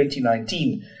regard. In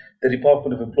 2019, the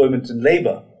Department of Employment and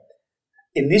Labor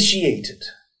initiated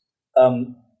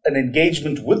an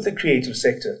engagement with the creative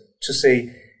sector to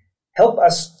say, help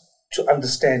us to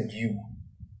understand you.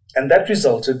 And that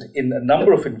resulted in a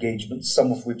number of engagements,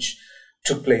 some of which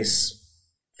took place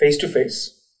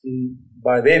face-to-face.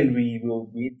 By then,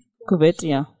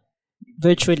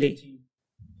 virtually.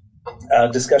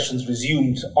 Discussions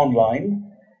resumed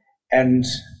online, and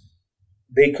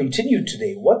they continue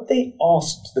today. What they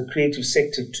asked the creative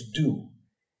sector to do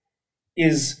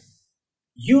is,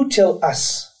 you tell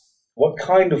us what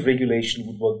kind of regulation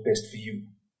would work best for you.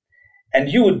 And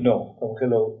you would know,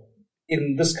 Kamogelo,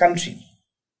 in this country,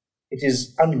 it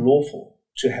is unlawful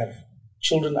to have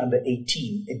children under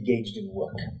 18 engaged in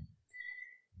work.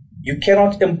 You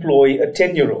cannot employ a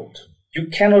 10-year-old. You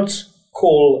cannot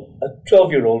call a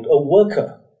 12-year-old a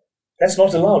worker. That's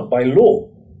not allowed by law.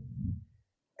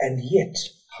 And yet,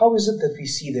 how is it that we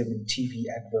see them in TV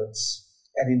adverts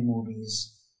and in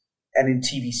movies and in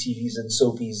TV series and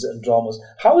soapies and dramas.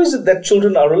 How is it that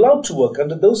children are allowed to work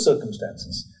under those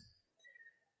circumstances?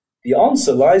 The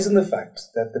answer lies in the fact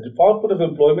that the Department of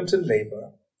Employment and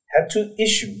Labour had to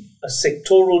issue a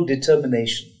sectoral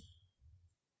determination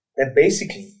that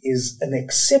basically is an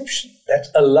exception that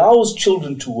allows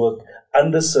children to work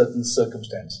under certain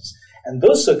circumstances. And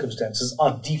those circumstances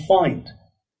are defined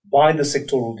by the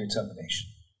sectoral determination.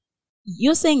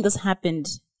 You're saying this happened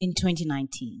in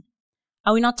 2019.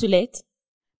 Are we not too late?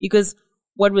 Because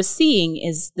what we're seeing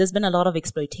is there's been a lot of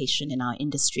exploitation in our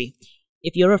industry.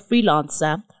 If you're a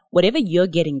freelancer, whatever you're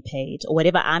getting paid or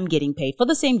whatever I'm getting paid for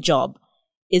the same job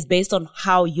is based on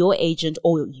how your agent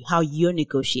or how you're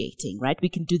negotiating, right? We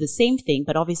can do the same thing,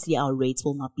 but obviously our rates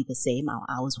will not be the same. Our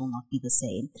hours will not be the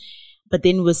same. But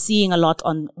then we're seeing a lot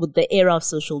with the era of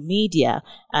social media,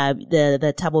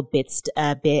 the Thabo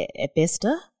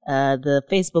Bester, the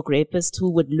Facebook rapist who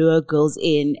would lure girls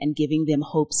in and giving them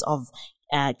hopes of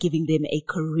giving them a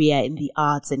career in the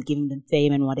arts and giving them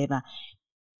fame and whatever.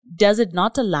 Does it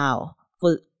not allow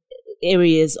for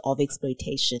areas of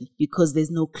exploitation because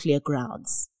there's no clear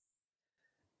grounds?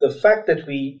 The fact that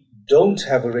we don't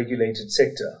have a regulated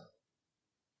sector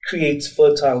creates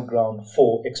fertile ground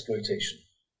for exploitation,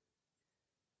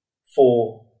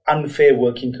 for unfair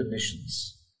working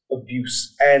conditions,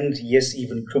 abuse, and yes,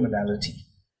 even criminality.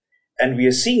 And we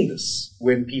are seeing this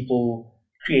when people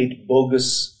create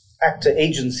bogus actor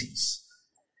agencies.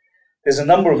 There's a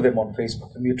number of them on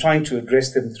Facebook, and we're trying to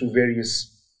address them through various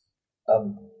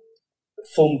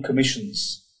film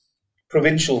commissions,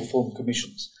 provincial film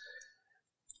commissions.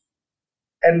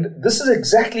 And this is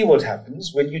exactly what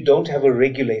happens when you don't have a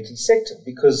regulated sector,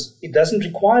 because it doesn't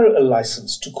require a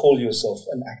license to call yourself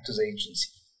an actor's agency.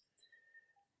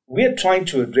 We are trying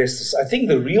to address this. I think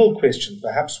the real question,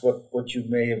 perhaps what you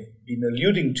may have been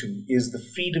alluding to, is the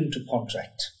freedom to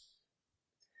contract.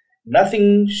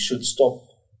 Nothing should stop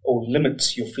or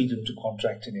limit your freedom to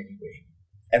contract in any way.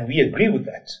 And we agree with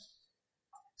that.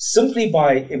 Simply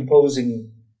by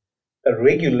imposing a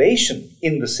regulation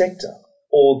in the sector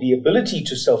or the ability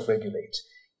to self-regulate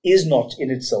is not in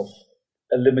itself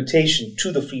a limitation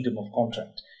to the freedom of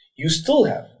contract. You still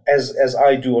have, as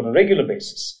I do on a regular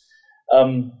basis,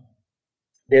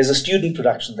 there's a student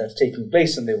production that's taking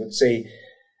place and they would say,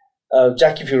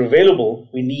 Jack, if you're available,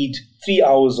 we need 3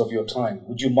 hours of your time.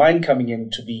 Would you mind coming in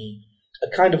to be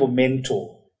a kind of a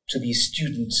mentor to these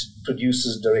students,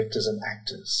 producers, directors, and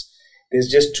actors? There's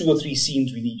just 2 or 3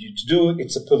 scenes we need you to do.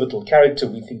 It's a pivotal character.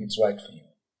 We think it's right for you.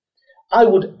 I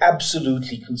would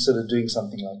absolutely consider doing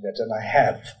something like that, and I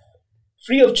have.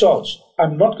 Free of charge.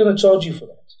 I'm not going to charge you for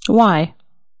that. Why?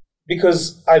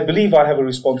 Because I believe I have a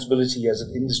responsibility as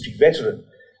an industry veteran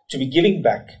to be giving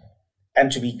back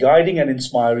and to be guiding and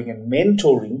inspiring and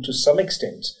mentoring to some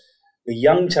extent the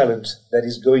young talent that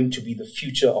is going to be the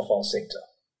future of our sector.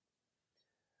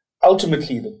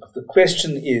 Ultimately, the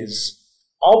question is,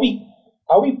 are we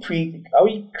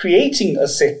creating a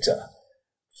sector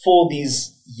for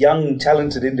these young,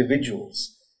 talented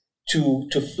individuals to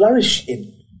flourish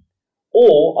in?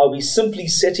 Or are we simply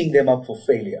setting them up for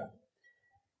failure?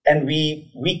 And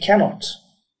we cannot,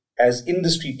 as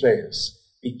industry players,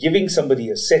 be giving somebody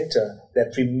a sector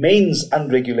that remains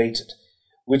unregulated,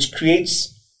 which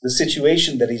creates the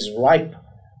situation that is ripe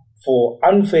for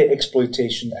unfair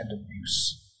exploitation and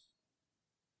abuse.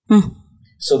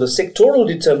 So the sectoral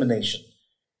determination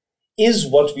is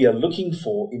what we are looking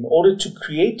for in order to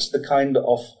create the kind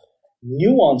of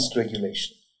nuanced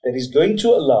regulation that is going to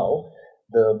allow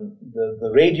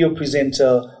the radio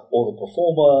presenter or the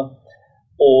performer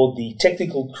or the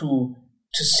technical crew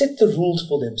to set the rules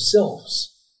for themselves.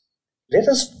 Let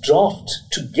us draft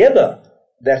together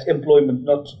that employment,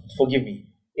 forgive me,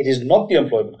 it is not the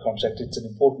employment contract, it's an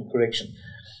important correction.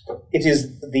 It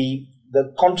is the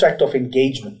contract of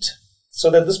engagement,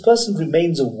 so that this person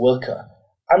remains a worker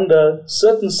under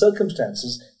certain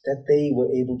circumstances that they were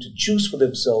able to choose for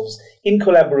themselves in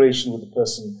collaboration with the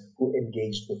person who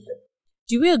engaged with them.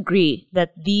 Do we agree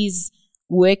that these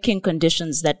working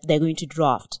conditions that they're going to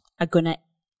draft are going to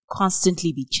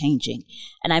constantly be changing?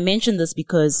 And I mention this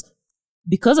because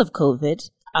of COVID,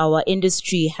 our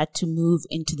industry had to move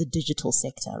into the digital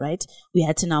sector, right? We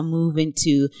had to now move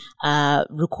into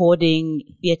recording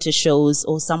theater shows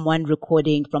or someone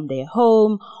recording from their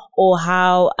home, or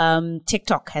how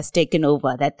TikTok has taken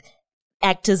over, that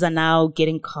actors are now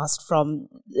getting cast from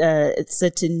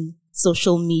certain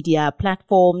social media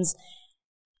platforms.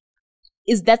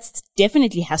 That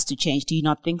definitely has to change. Do you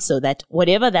not think so? That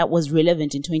whatever that was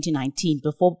relevant in 2019,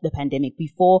 before the pandemic,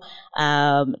 before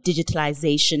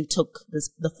digitalization took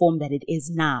the form that it is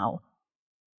now,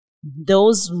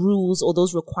 those rules or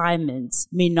those requirements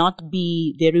may not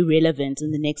be very relevant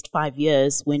in the next 5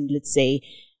 years when, let's say,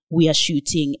 we are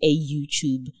shooting a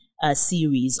YouTube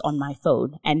series on my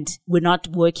phone and we're not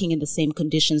working in the same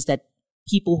conditions that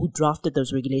people who drafted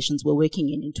those regulations were working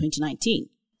in 2019.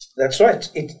 That's right.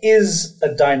 It is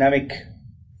a dynamic,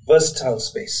 versatile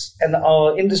space, and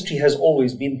our industry has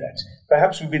always been that.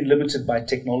 Perhaps we've been limited by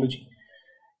technology.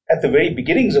 At the very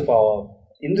beginnings of our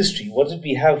industry, what did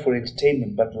we have for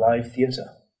entertainment but live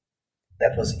theatre?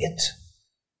 That was it.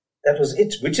 That was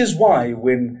it, which is why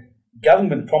when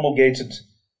government promulgated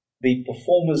the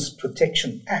Performers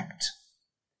Protection Act,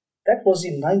 that was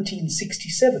in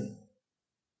 1967.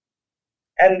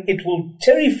 And it will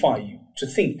terrify you to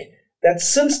think that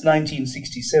since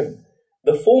 1967,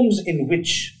 the forms in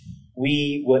which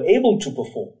we were able to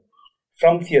perform,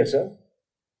 from theatre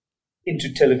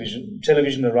into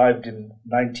television arrived in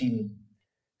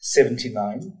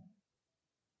 1979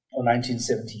 or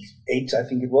 1978, I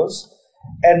think it was.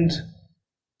 And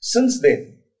since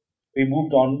then, we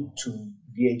moved on to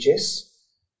VHS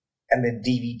and then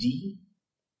DVD.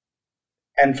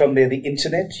 And from there, the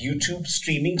internet, YouTube,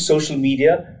 streaming, social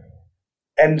media.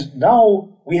 And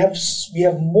now we have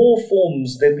more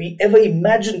forms than we ever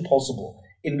imagined possible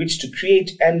in which to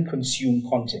create and consume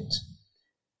content.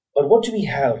 But what do we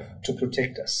have to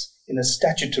protect us in a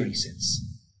statutory sense?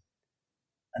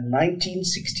 A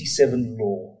 1967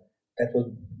 law that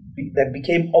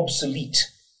became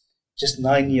obsolete just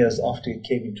 9 years after it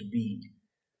came into being.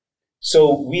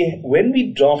 So when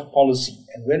we draft policy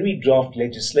and when we draft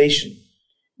legislation,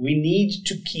 we need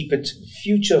to keep it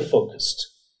future focused.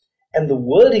 And the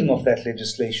wording of that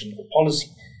legislation or policy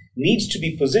needs to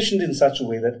be positioned in such a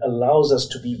way that allows us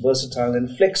to be versatile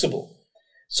and flexible,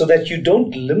 so that you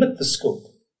don't limit the scope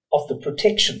of the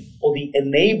protection or the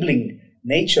enabling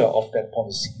nature of that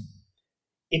policy.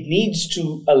 It needs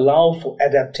to allow for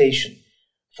adaptation,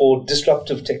 for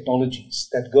disruptive technologies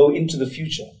that go into the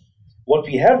future. What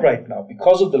we have right now,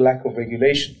 because of the lack of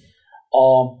regulation,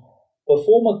 are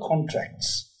performer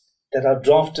contracts that are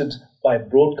drafted by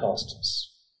broadcasters.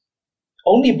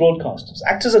 Only broadcasters.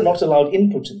 Actors are not allowed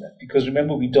input in that because,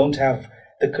 remember, we don't have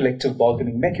the collective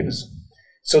bargaining mechanism.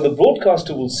 So the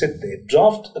broadcaster will sit there,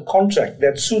 draft a contract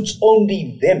that suits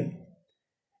only them,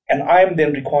 and I am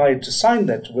then required to sign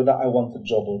that whether I want the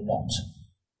job or not.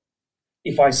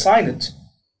 If I sign it,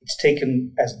 it's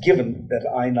taken as given that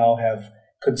I now have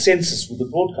consensus with the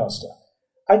broadcaster.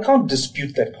 I can't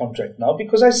dispute that contract now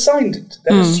because I signed it.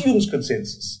 That assumes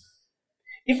consensus.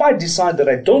 If I decide that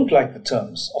I don't like the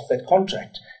terms of that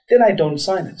contract, then I don't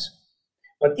sign it.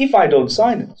 But if I don't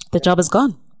sign it, the job is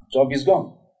gone. Job is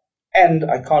gone. And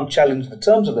I can't challenge the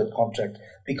terms of that contract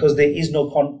because there is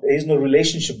no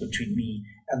relationship between me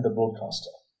and the broadcaster.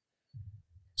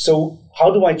 So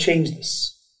how do I change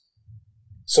this?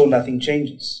 So nothing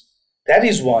changes. That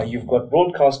is why you've got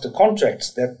broadcaster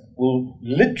contracts that will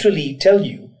literally tell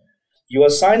you you are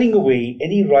signing away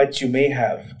any rights you may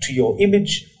have to your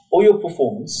image or your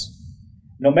performance,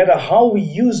 no matter how we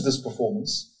use this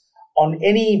performance, on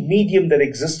any medium that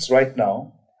exists right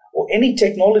now, or any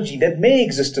technology that may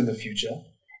exist in the future,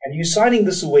 and you're signing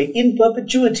this away in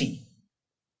perpetuity.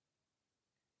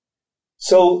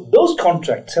 So those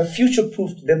contracts have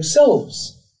future-proofed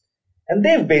themselves, and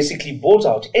they've basically bought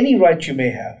out any right you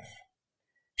may have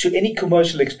to any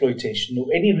commercial exploitation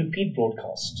or any repeat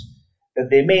broadcast that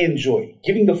they may enjoy,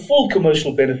 giving the full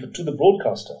commercial benefit to the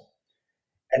broadcaster.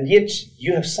 And yet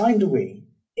you have signed away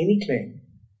any claim,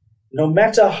 no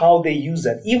matter how they use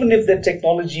that, even if the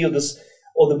technology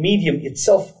or the medium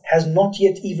itself has not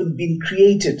yet even been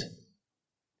created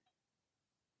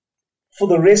for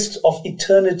the rest of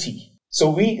eternity.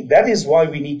 So that is why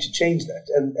we need to change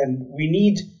that. And we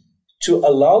need to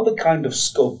allow the kind of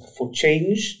scope for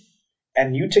change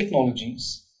and new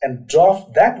technologies and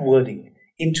draft that wording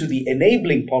into the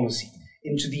enabling policy,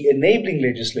 into the enabling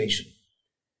legislation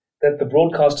that the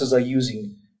broadcasters are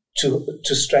using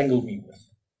to strangle me with.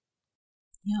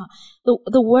 Yeah,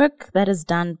 the work that is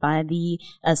done by the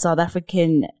South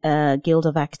African Guild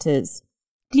of Actors,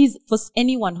 please, for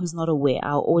anyone who's not aware,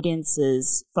 our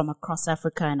audiences from across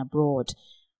Africa and abroad,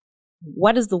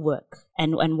 what is the work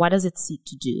and what does it seek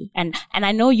to do? And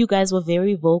I know you guys were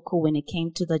very vocal when it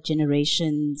came to the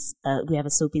generations. We have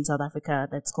a soap in South Africa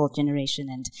that's called Generation,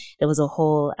 and there was a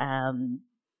whole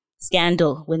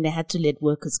scandal when they had to let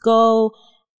workers go.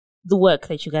 The work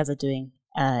that you guys are doing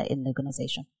in the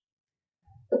organization.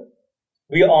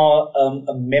 We are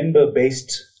a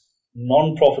member-based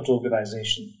non-profit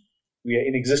organization. We are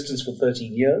in existence for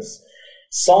 13 years.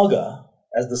 SAGA,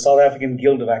 as the South African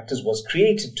Guild of Actors, was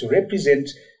created to represent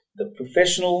the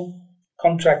professional,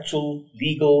 contractual,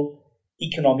 legal,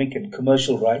 economic and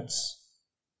commercial rights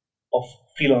of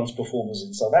freelance performers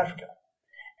in South Africa.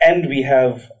 And we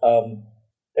have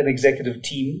an executive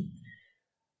team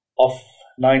of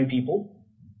 9 people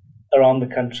around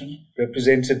the country,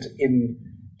 represented in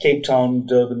Cape Town,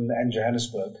 Durban and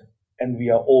Johannesburg, and we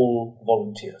are all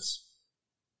volunteers.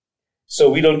 So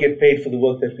we don't get paid for the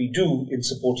work that we do in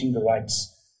supporting the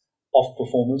rights of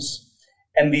performers.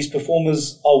 And these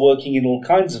performers are working in all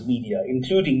kinds of media,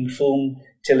 including film,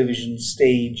 television,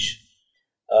 stage,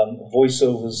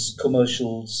 voiceovers,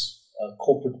 commercials,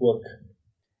 corporate work.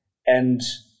 And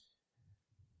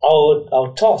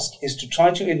our task is to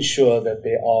try to ensure that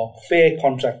there are fair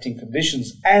contracting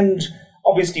conditions and,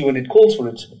 obviously, when it calls for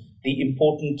it, the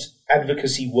important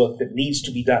advocacy work that needs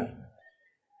to be done.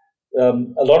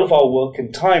 A lot of our work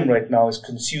and time right now is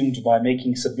consumed by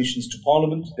making submissions to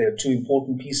Parliament. There are 2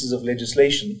 important pieces of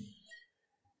legislation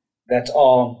that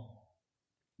are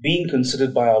being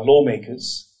considered by our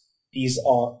lawmakers. These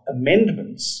are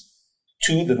amendments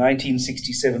to the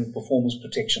 1967 Performers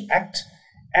Protection Act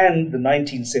and the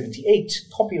 1978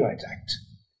 Copyright Act,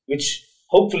 which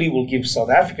hopefully will give South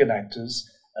African actors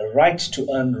a right to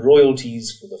earn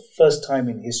royalties for the first time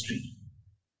in history.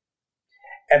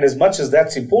 And as much as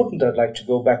that's important, I'd like to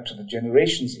go back to the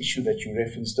generations issue that you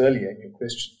referenced earlier in your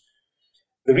question.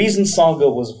 The reason SAGA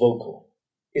was vocal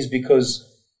is because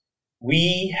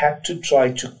we had to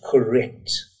try to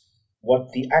correct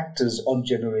what the actors on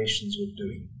Generations were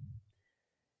doing.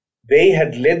 They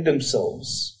had led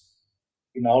themselves,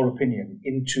 in our opinion,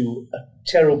 into a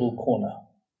terrible corner.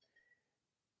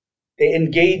 They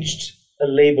engaged a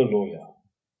labor lawyer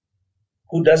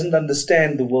who doesn't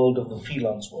understand the world of the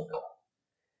freelance worker.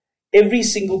 Every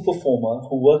single performer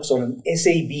who works on an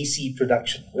SABC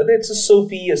production, whether it's a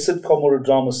soapy, a sitcom, or a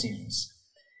drama series,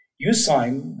 you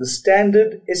sign the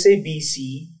standard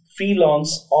SABC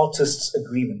freelance artists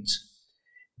agreement.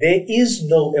 There is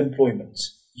no employment.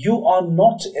 You are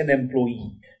not an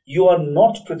employee. You are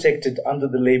not protected under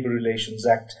the Labor Relations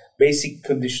Act, Basic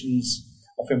Conditions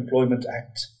of Employment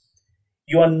Act.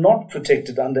 You are not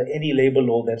protected under any labor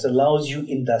law that allows you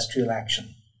industrial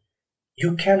action.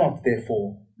 You cannot,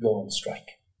 therefore, go on strike.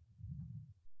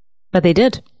 But they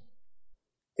did.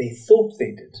 They thought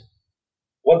they did.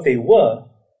 What they were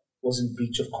was in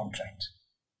breach of contract.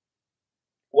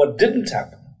 What didn't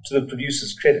happen, to the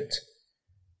producer's credit,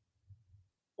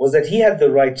 was that he had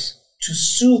the right to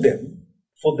sue them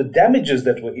for the damages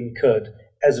that were incurred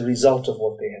as a result of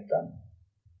what they had done.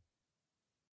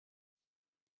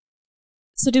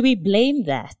 So do we blame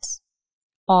that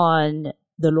on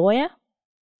the lawyer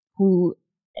who,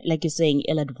 like you're saying,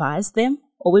 ill-advised them?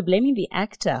 Or we're blaming the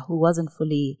actor who wasn't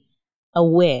fully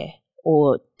aware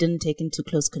or didn't take into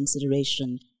close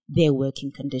consideration their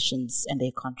working conditions and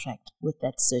their contract with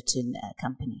that certain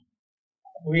company?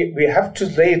 We have to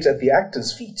lay it at the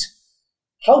actor's feet.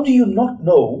 How do you not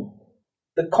know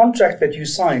the contract that you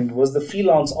signed was the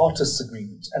freelance artists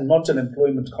agreement and not an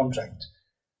employment contract?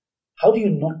 How do you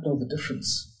not know the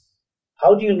difference?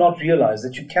 How do you not realize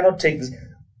that you cannot take this?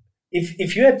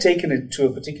 If you had taken it to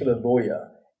a particular lawyer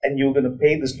and you're going to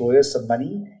pay this lawyer some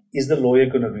money, is the lawyer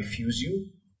going to refuse you?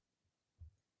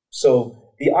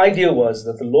 So the idea was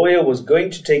that the lawyer was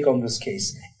going to take on this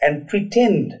case and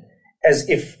pretend as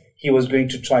if he was going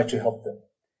to try to help them.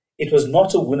 It was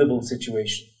not a winnable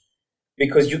situation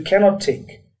because you cannot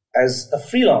take, as a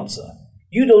freelancer,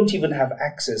 you don't even have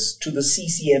access to the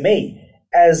CCMA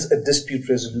as a dispute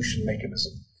resolution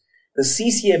mechanism. The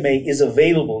CCMA is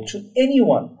available to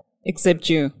anyone. Except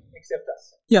you. Except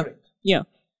us. Yeah. Correct. Yeah.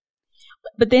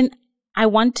 But then I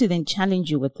want to then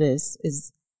challenge you with this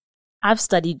is I've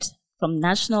studied from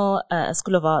National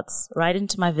School of Arts right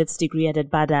into my Wits degree at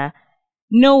Bada.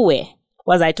 Nowhere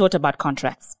was I taught about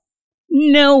contracts.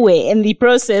 Nowhere in the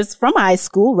process from high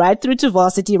school, right through to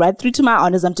varsity, right through to my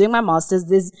honors. I'm doing my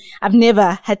master's. I've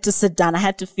never had to sit down. I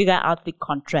had to figure out the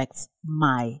contracts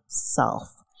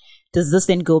myself. Does this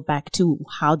then go back to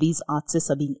how these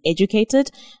artists are being educated?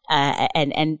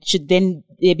 And should then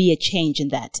there be a change in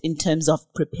that in terms of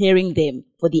preparing them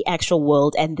for the actual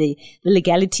world and the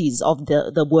legalities of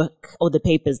the work or the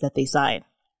papers that they sign?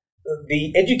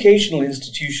 The educational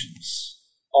institutions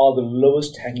are the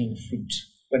lowest hanging fruit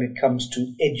when it comes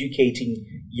to educating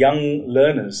young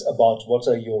learners about what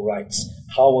are your rights,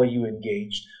 how are you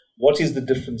engaged, what is the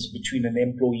difference between an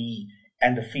employee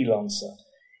and a freelancer.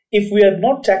 If we are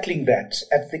not tackling that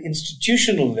at the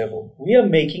institutional level, we are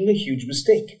making a huge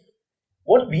mistake.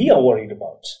 What we are worried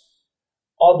about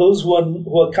are those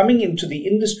who are coming into the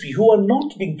industry who are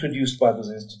not being produced by those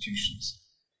institutions.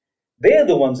 They are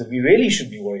the ones that we really should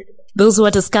be worried about. Those who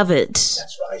are discovered.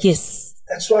 That's right. Yes.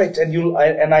 That's right.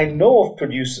 And I know of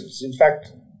producers. In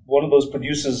fact, one of those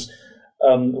producers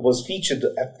was featured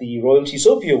at the Royalty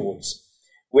Soapy Awards,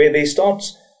 where they start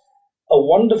a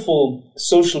wonderful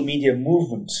social media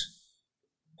movement.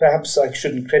 Perhaps I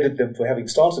shouldn't credit them for having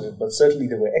started it, but certainly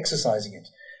they were exercising it.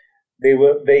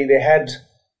 They had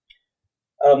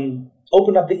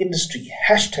open up the industry,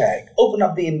 hashtag open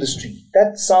up the industry.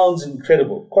 That sounds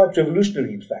incredible, quite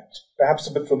revolutionary in fact, perhaps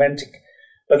a bit romantic.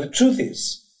 But the truth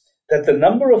is that the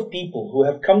number of people who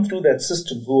have come through that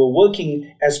system, who are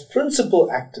working as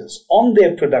principal actors on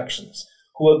their productions,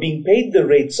 who are being paid the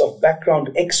rates of background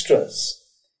extras,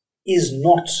 is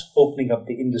not opening up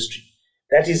the industry.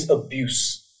 That is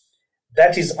abuse.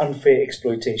 That is unfair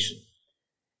exploitation.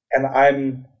 And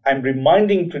I'm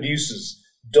reminding producers,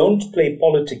 don't play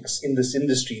politics in this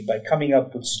industry by coming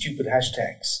up with stupid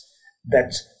hashtags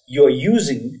that you're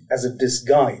using as a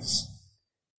disguise.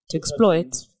 To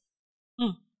exploit.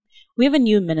 We have a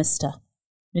new minister,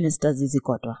 Minister Zizi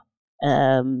Kodwa,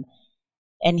 and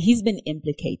he's been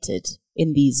implicated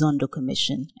in the Zondo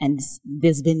Commission, and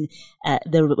there's been,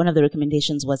 one of the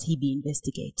recommendations was he be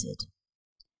investigated.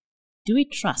 Do we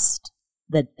trust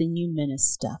that the new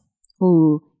minister,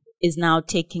 who is now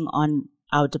taking on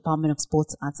our Department of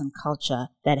Sports, Arts and Culture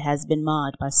that has been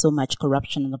marred by so much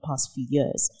corruption in the past few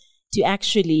years, to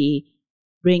actually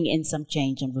bring in some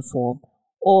change and reform?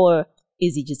 Or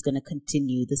is he just going to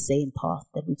continue the same path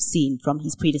that we've seen from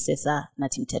his predecessor,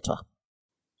 Nathi Mthethwa?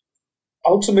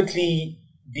 Ultimately,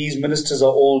 these ministers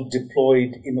are all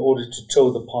deployed in order to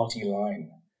toe the party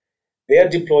line. They are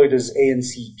deployed as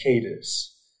ANC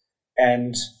cadres.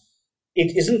 And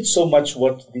it isn't so much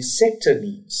what the sector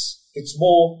needs, it's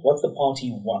more what the party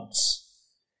wants.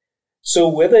 So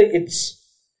whether it's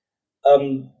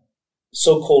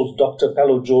so-called Dr.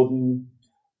 Pallo Jordan,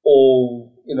 or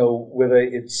whether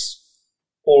it's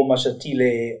Paul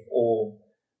Mashatile or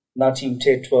Nathi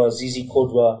Mthethwa, Zizi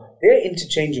Kodwa, they're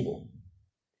interchangeable.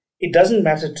 It doesn't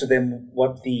matter to them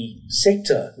what the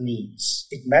sector needs.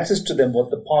 It matters to them what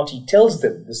the party tells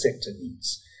them the sector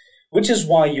needs, which is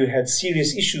why you had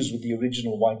serious issues with the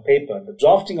original white paper. The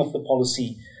drafting of the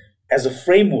policy as a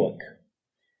framework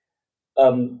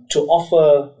to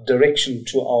offer direction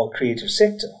to our creative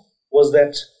sector was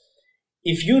that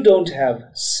if you don't have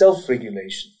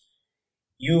self-regulation,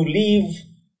 you leave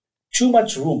too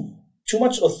much room, too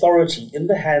much authority in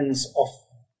the hands of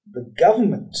the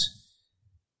government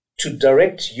to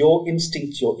direct your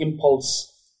instinct, your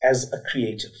impulse as a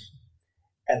creative.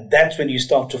 And that's when you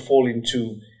start to fall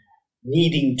into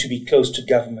needing to be close to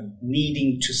government,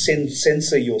 needing to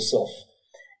censor yourself,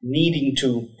 needing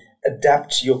to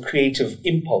adapt your creative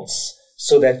impulse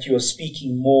so that you are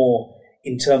speaking more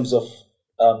in terms of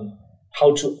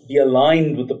how to be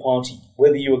aligned with the party,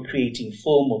 whether you are creating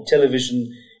film or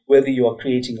television, whether you are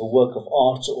creating a work of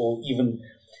art or even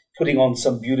putting on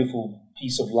some beautiful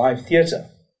piece of live theater.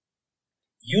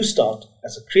 You start,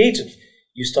 as a creative,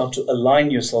 you start to align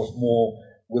yourself more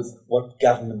with what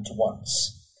government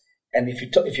wants. And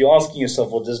if you're asking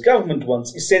yourself what does government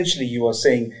want, essentially you are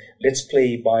saying, let's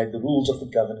play by the rules of the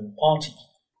governing party.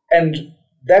 And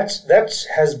that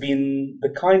has been the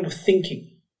kind of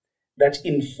thinking that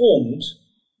informed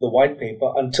the white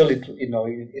paper until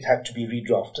it had to be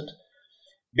redrafted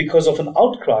because of an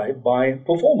outcry by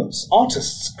performers,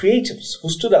 artists, creatives who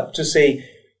stood up to say,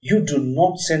 you do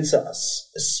not censor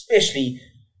us, especially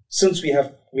since we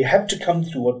had to come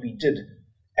through what we did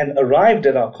and arrived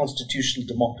at our constitutional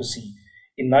democracy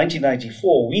in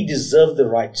 1994. We deserve the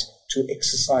right to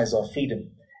exercise our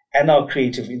freedom and our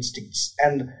creative instincts.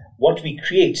 And what we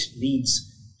create needs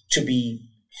to be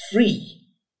free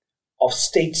of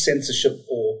state censorship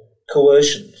or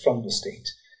coercion from the state.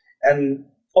 And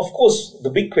of course,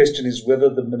 the big question is whether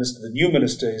the new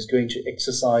minister is going to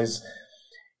exercise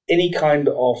any kind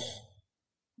of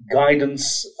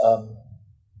guidance,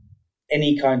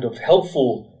 any kind of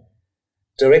helpful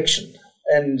direction.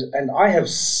 And I have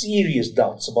serious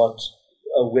doubts about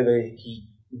whether he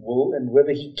will and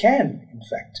whether he can, in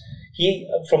fact.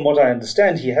 From what I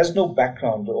understand, he has no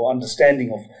background or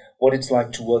understanding of what it's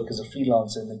like to work as a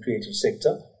freelancer in the creative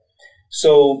sector.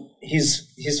 So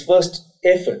his first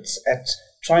efforts at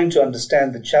trying to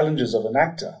understand the challenges of an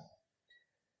actor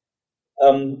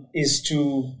is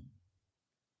to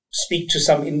speak to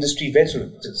some industry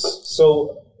veterans.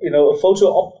 So, a photo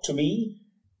op to me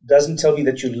doesn't tell me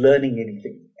that you're learning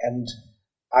anything. And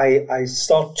I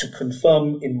start to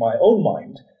confirm in my own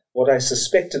mind what I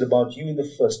suspected about you in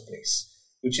the first place,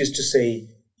 which is to say,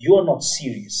 you are not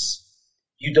serious.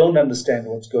 You don't understand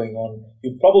what's going on.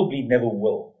 You probably never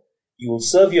will. You will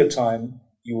serve your time.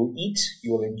 You will eat.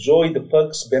 You will enjoy the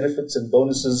perks, benefits, and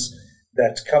bonuses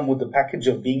that come with the package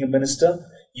of being a minister,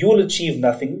 you will achieve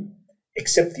nothing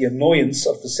except the annoyance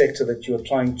of the sector that you are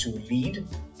trying to lead.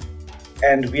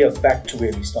 And we are back to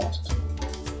where we started.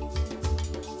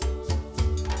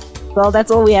 Well,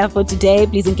 that's all we have for today.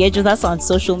 Please engage with us on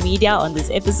social media on this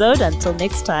episode. Until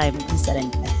next time,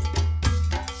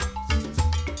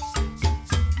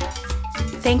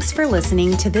 thanks for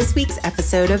listening to this week's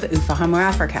episode of Ufahamu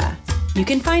Africa. You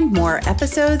can find more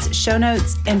episodes, show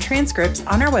notes, and transcripts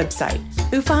on our website,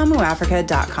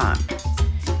 ufahamuafrica.com.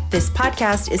 This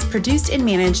podcast is produced and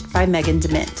managed by Megan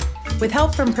DeMint, with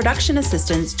help from production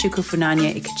assistants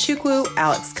Chukwufunanya Ikechukwu,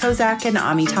 Alex Kozak, and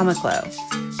Ami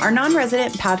Tamaklo. Our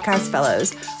non-resident podcast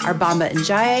fellows are Bamba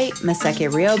Njaye, Maseke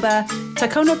Rioba,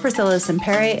 Takona Priscilla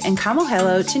Sempere, and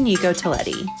Kamogelo Tinyiko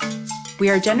Theledi. We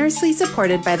are generously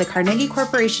supported by the Carnegie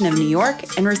Corporation of New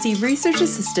York and receive research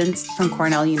assistance from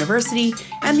Cornell University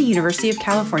and the University of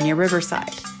California,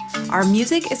 Riverside. Our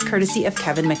music is courtesy of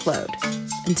Kevin McLeod.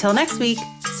 Until next week,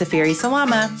 Safiri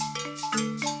Salama.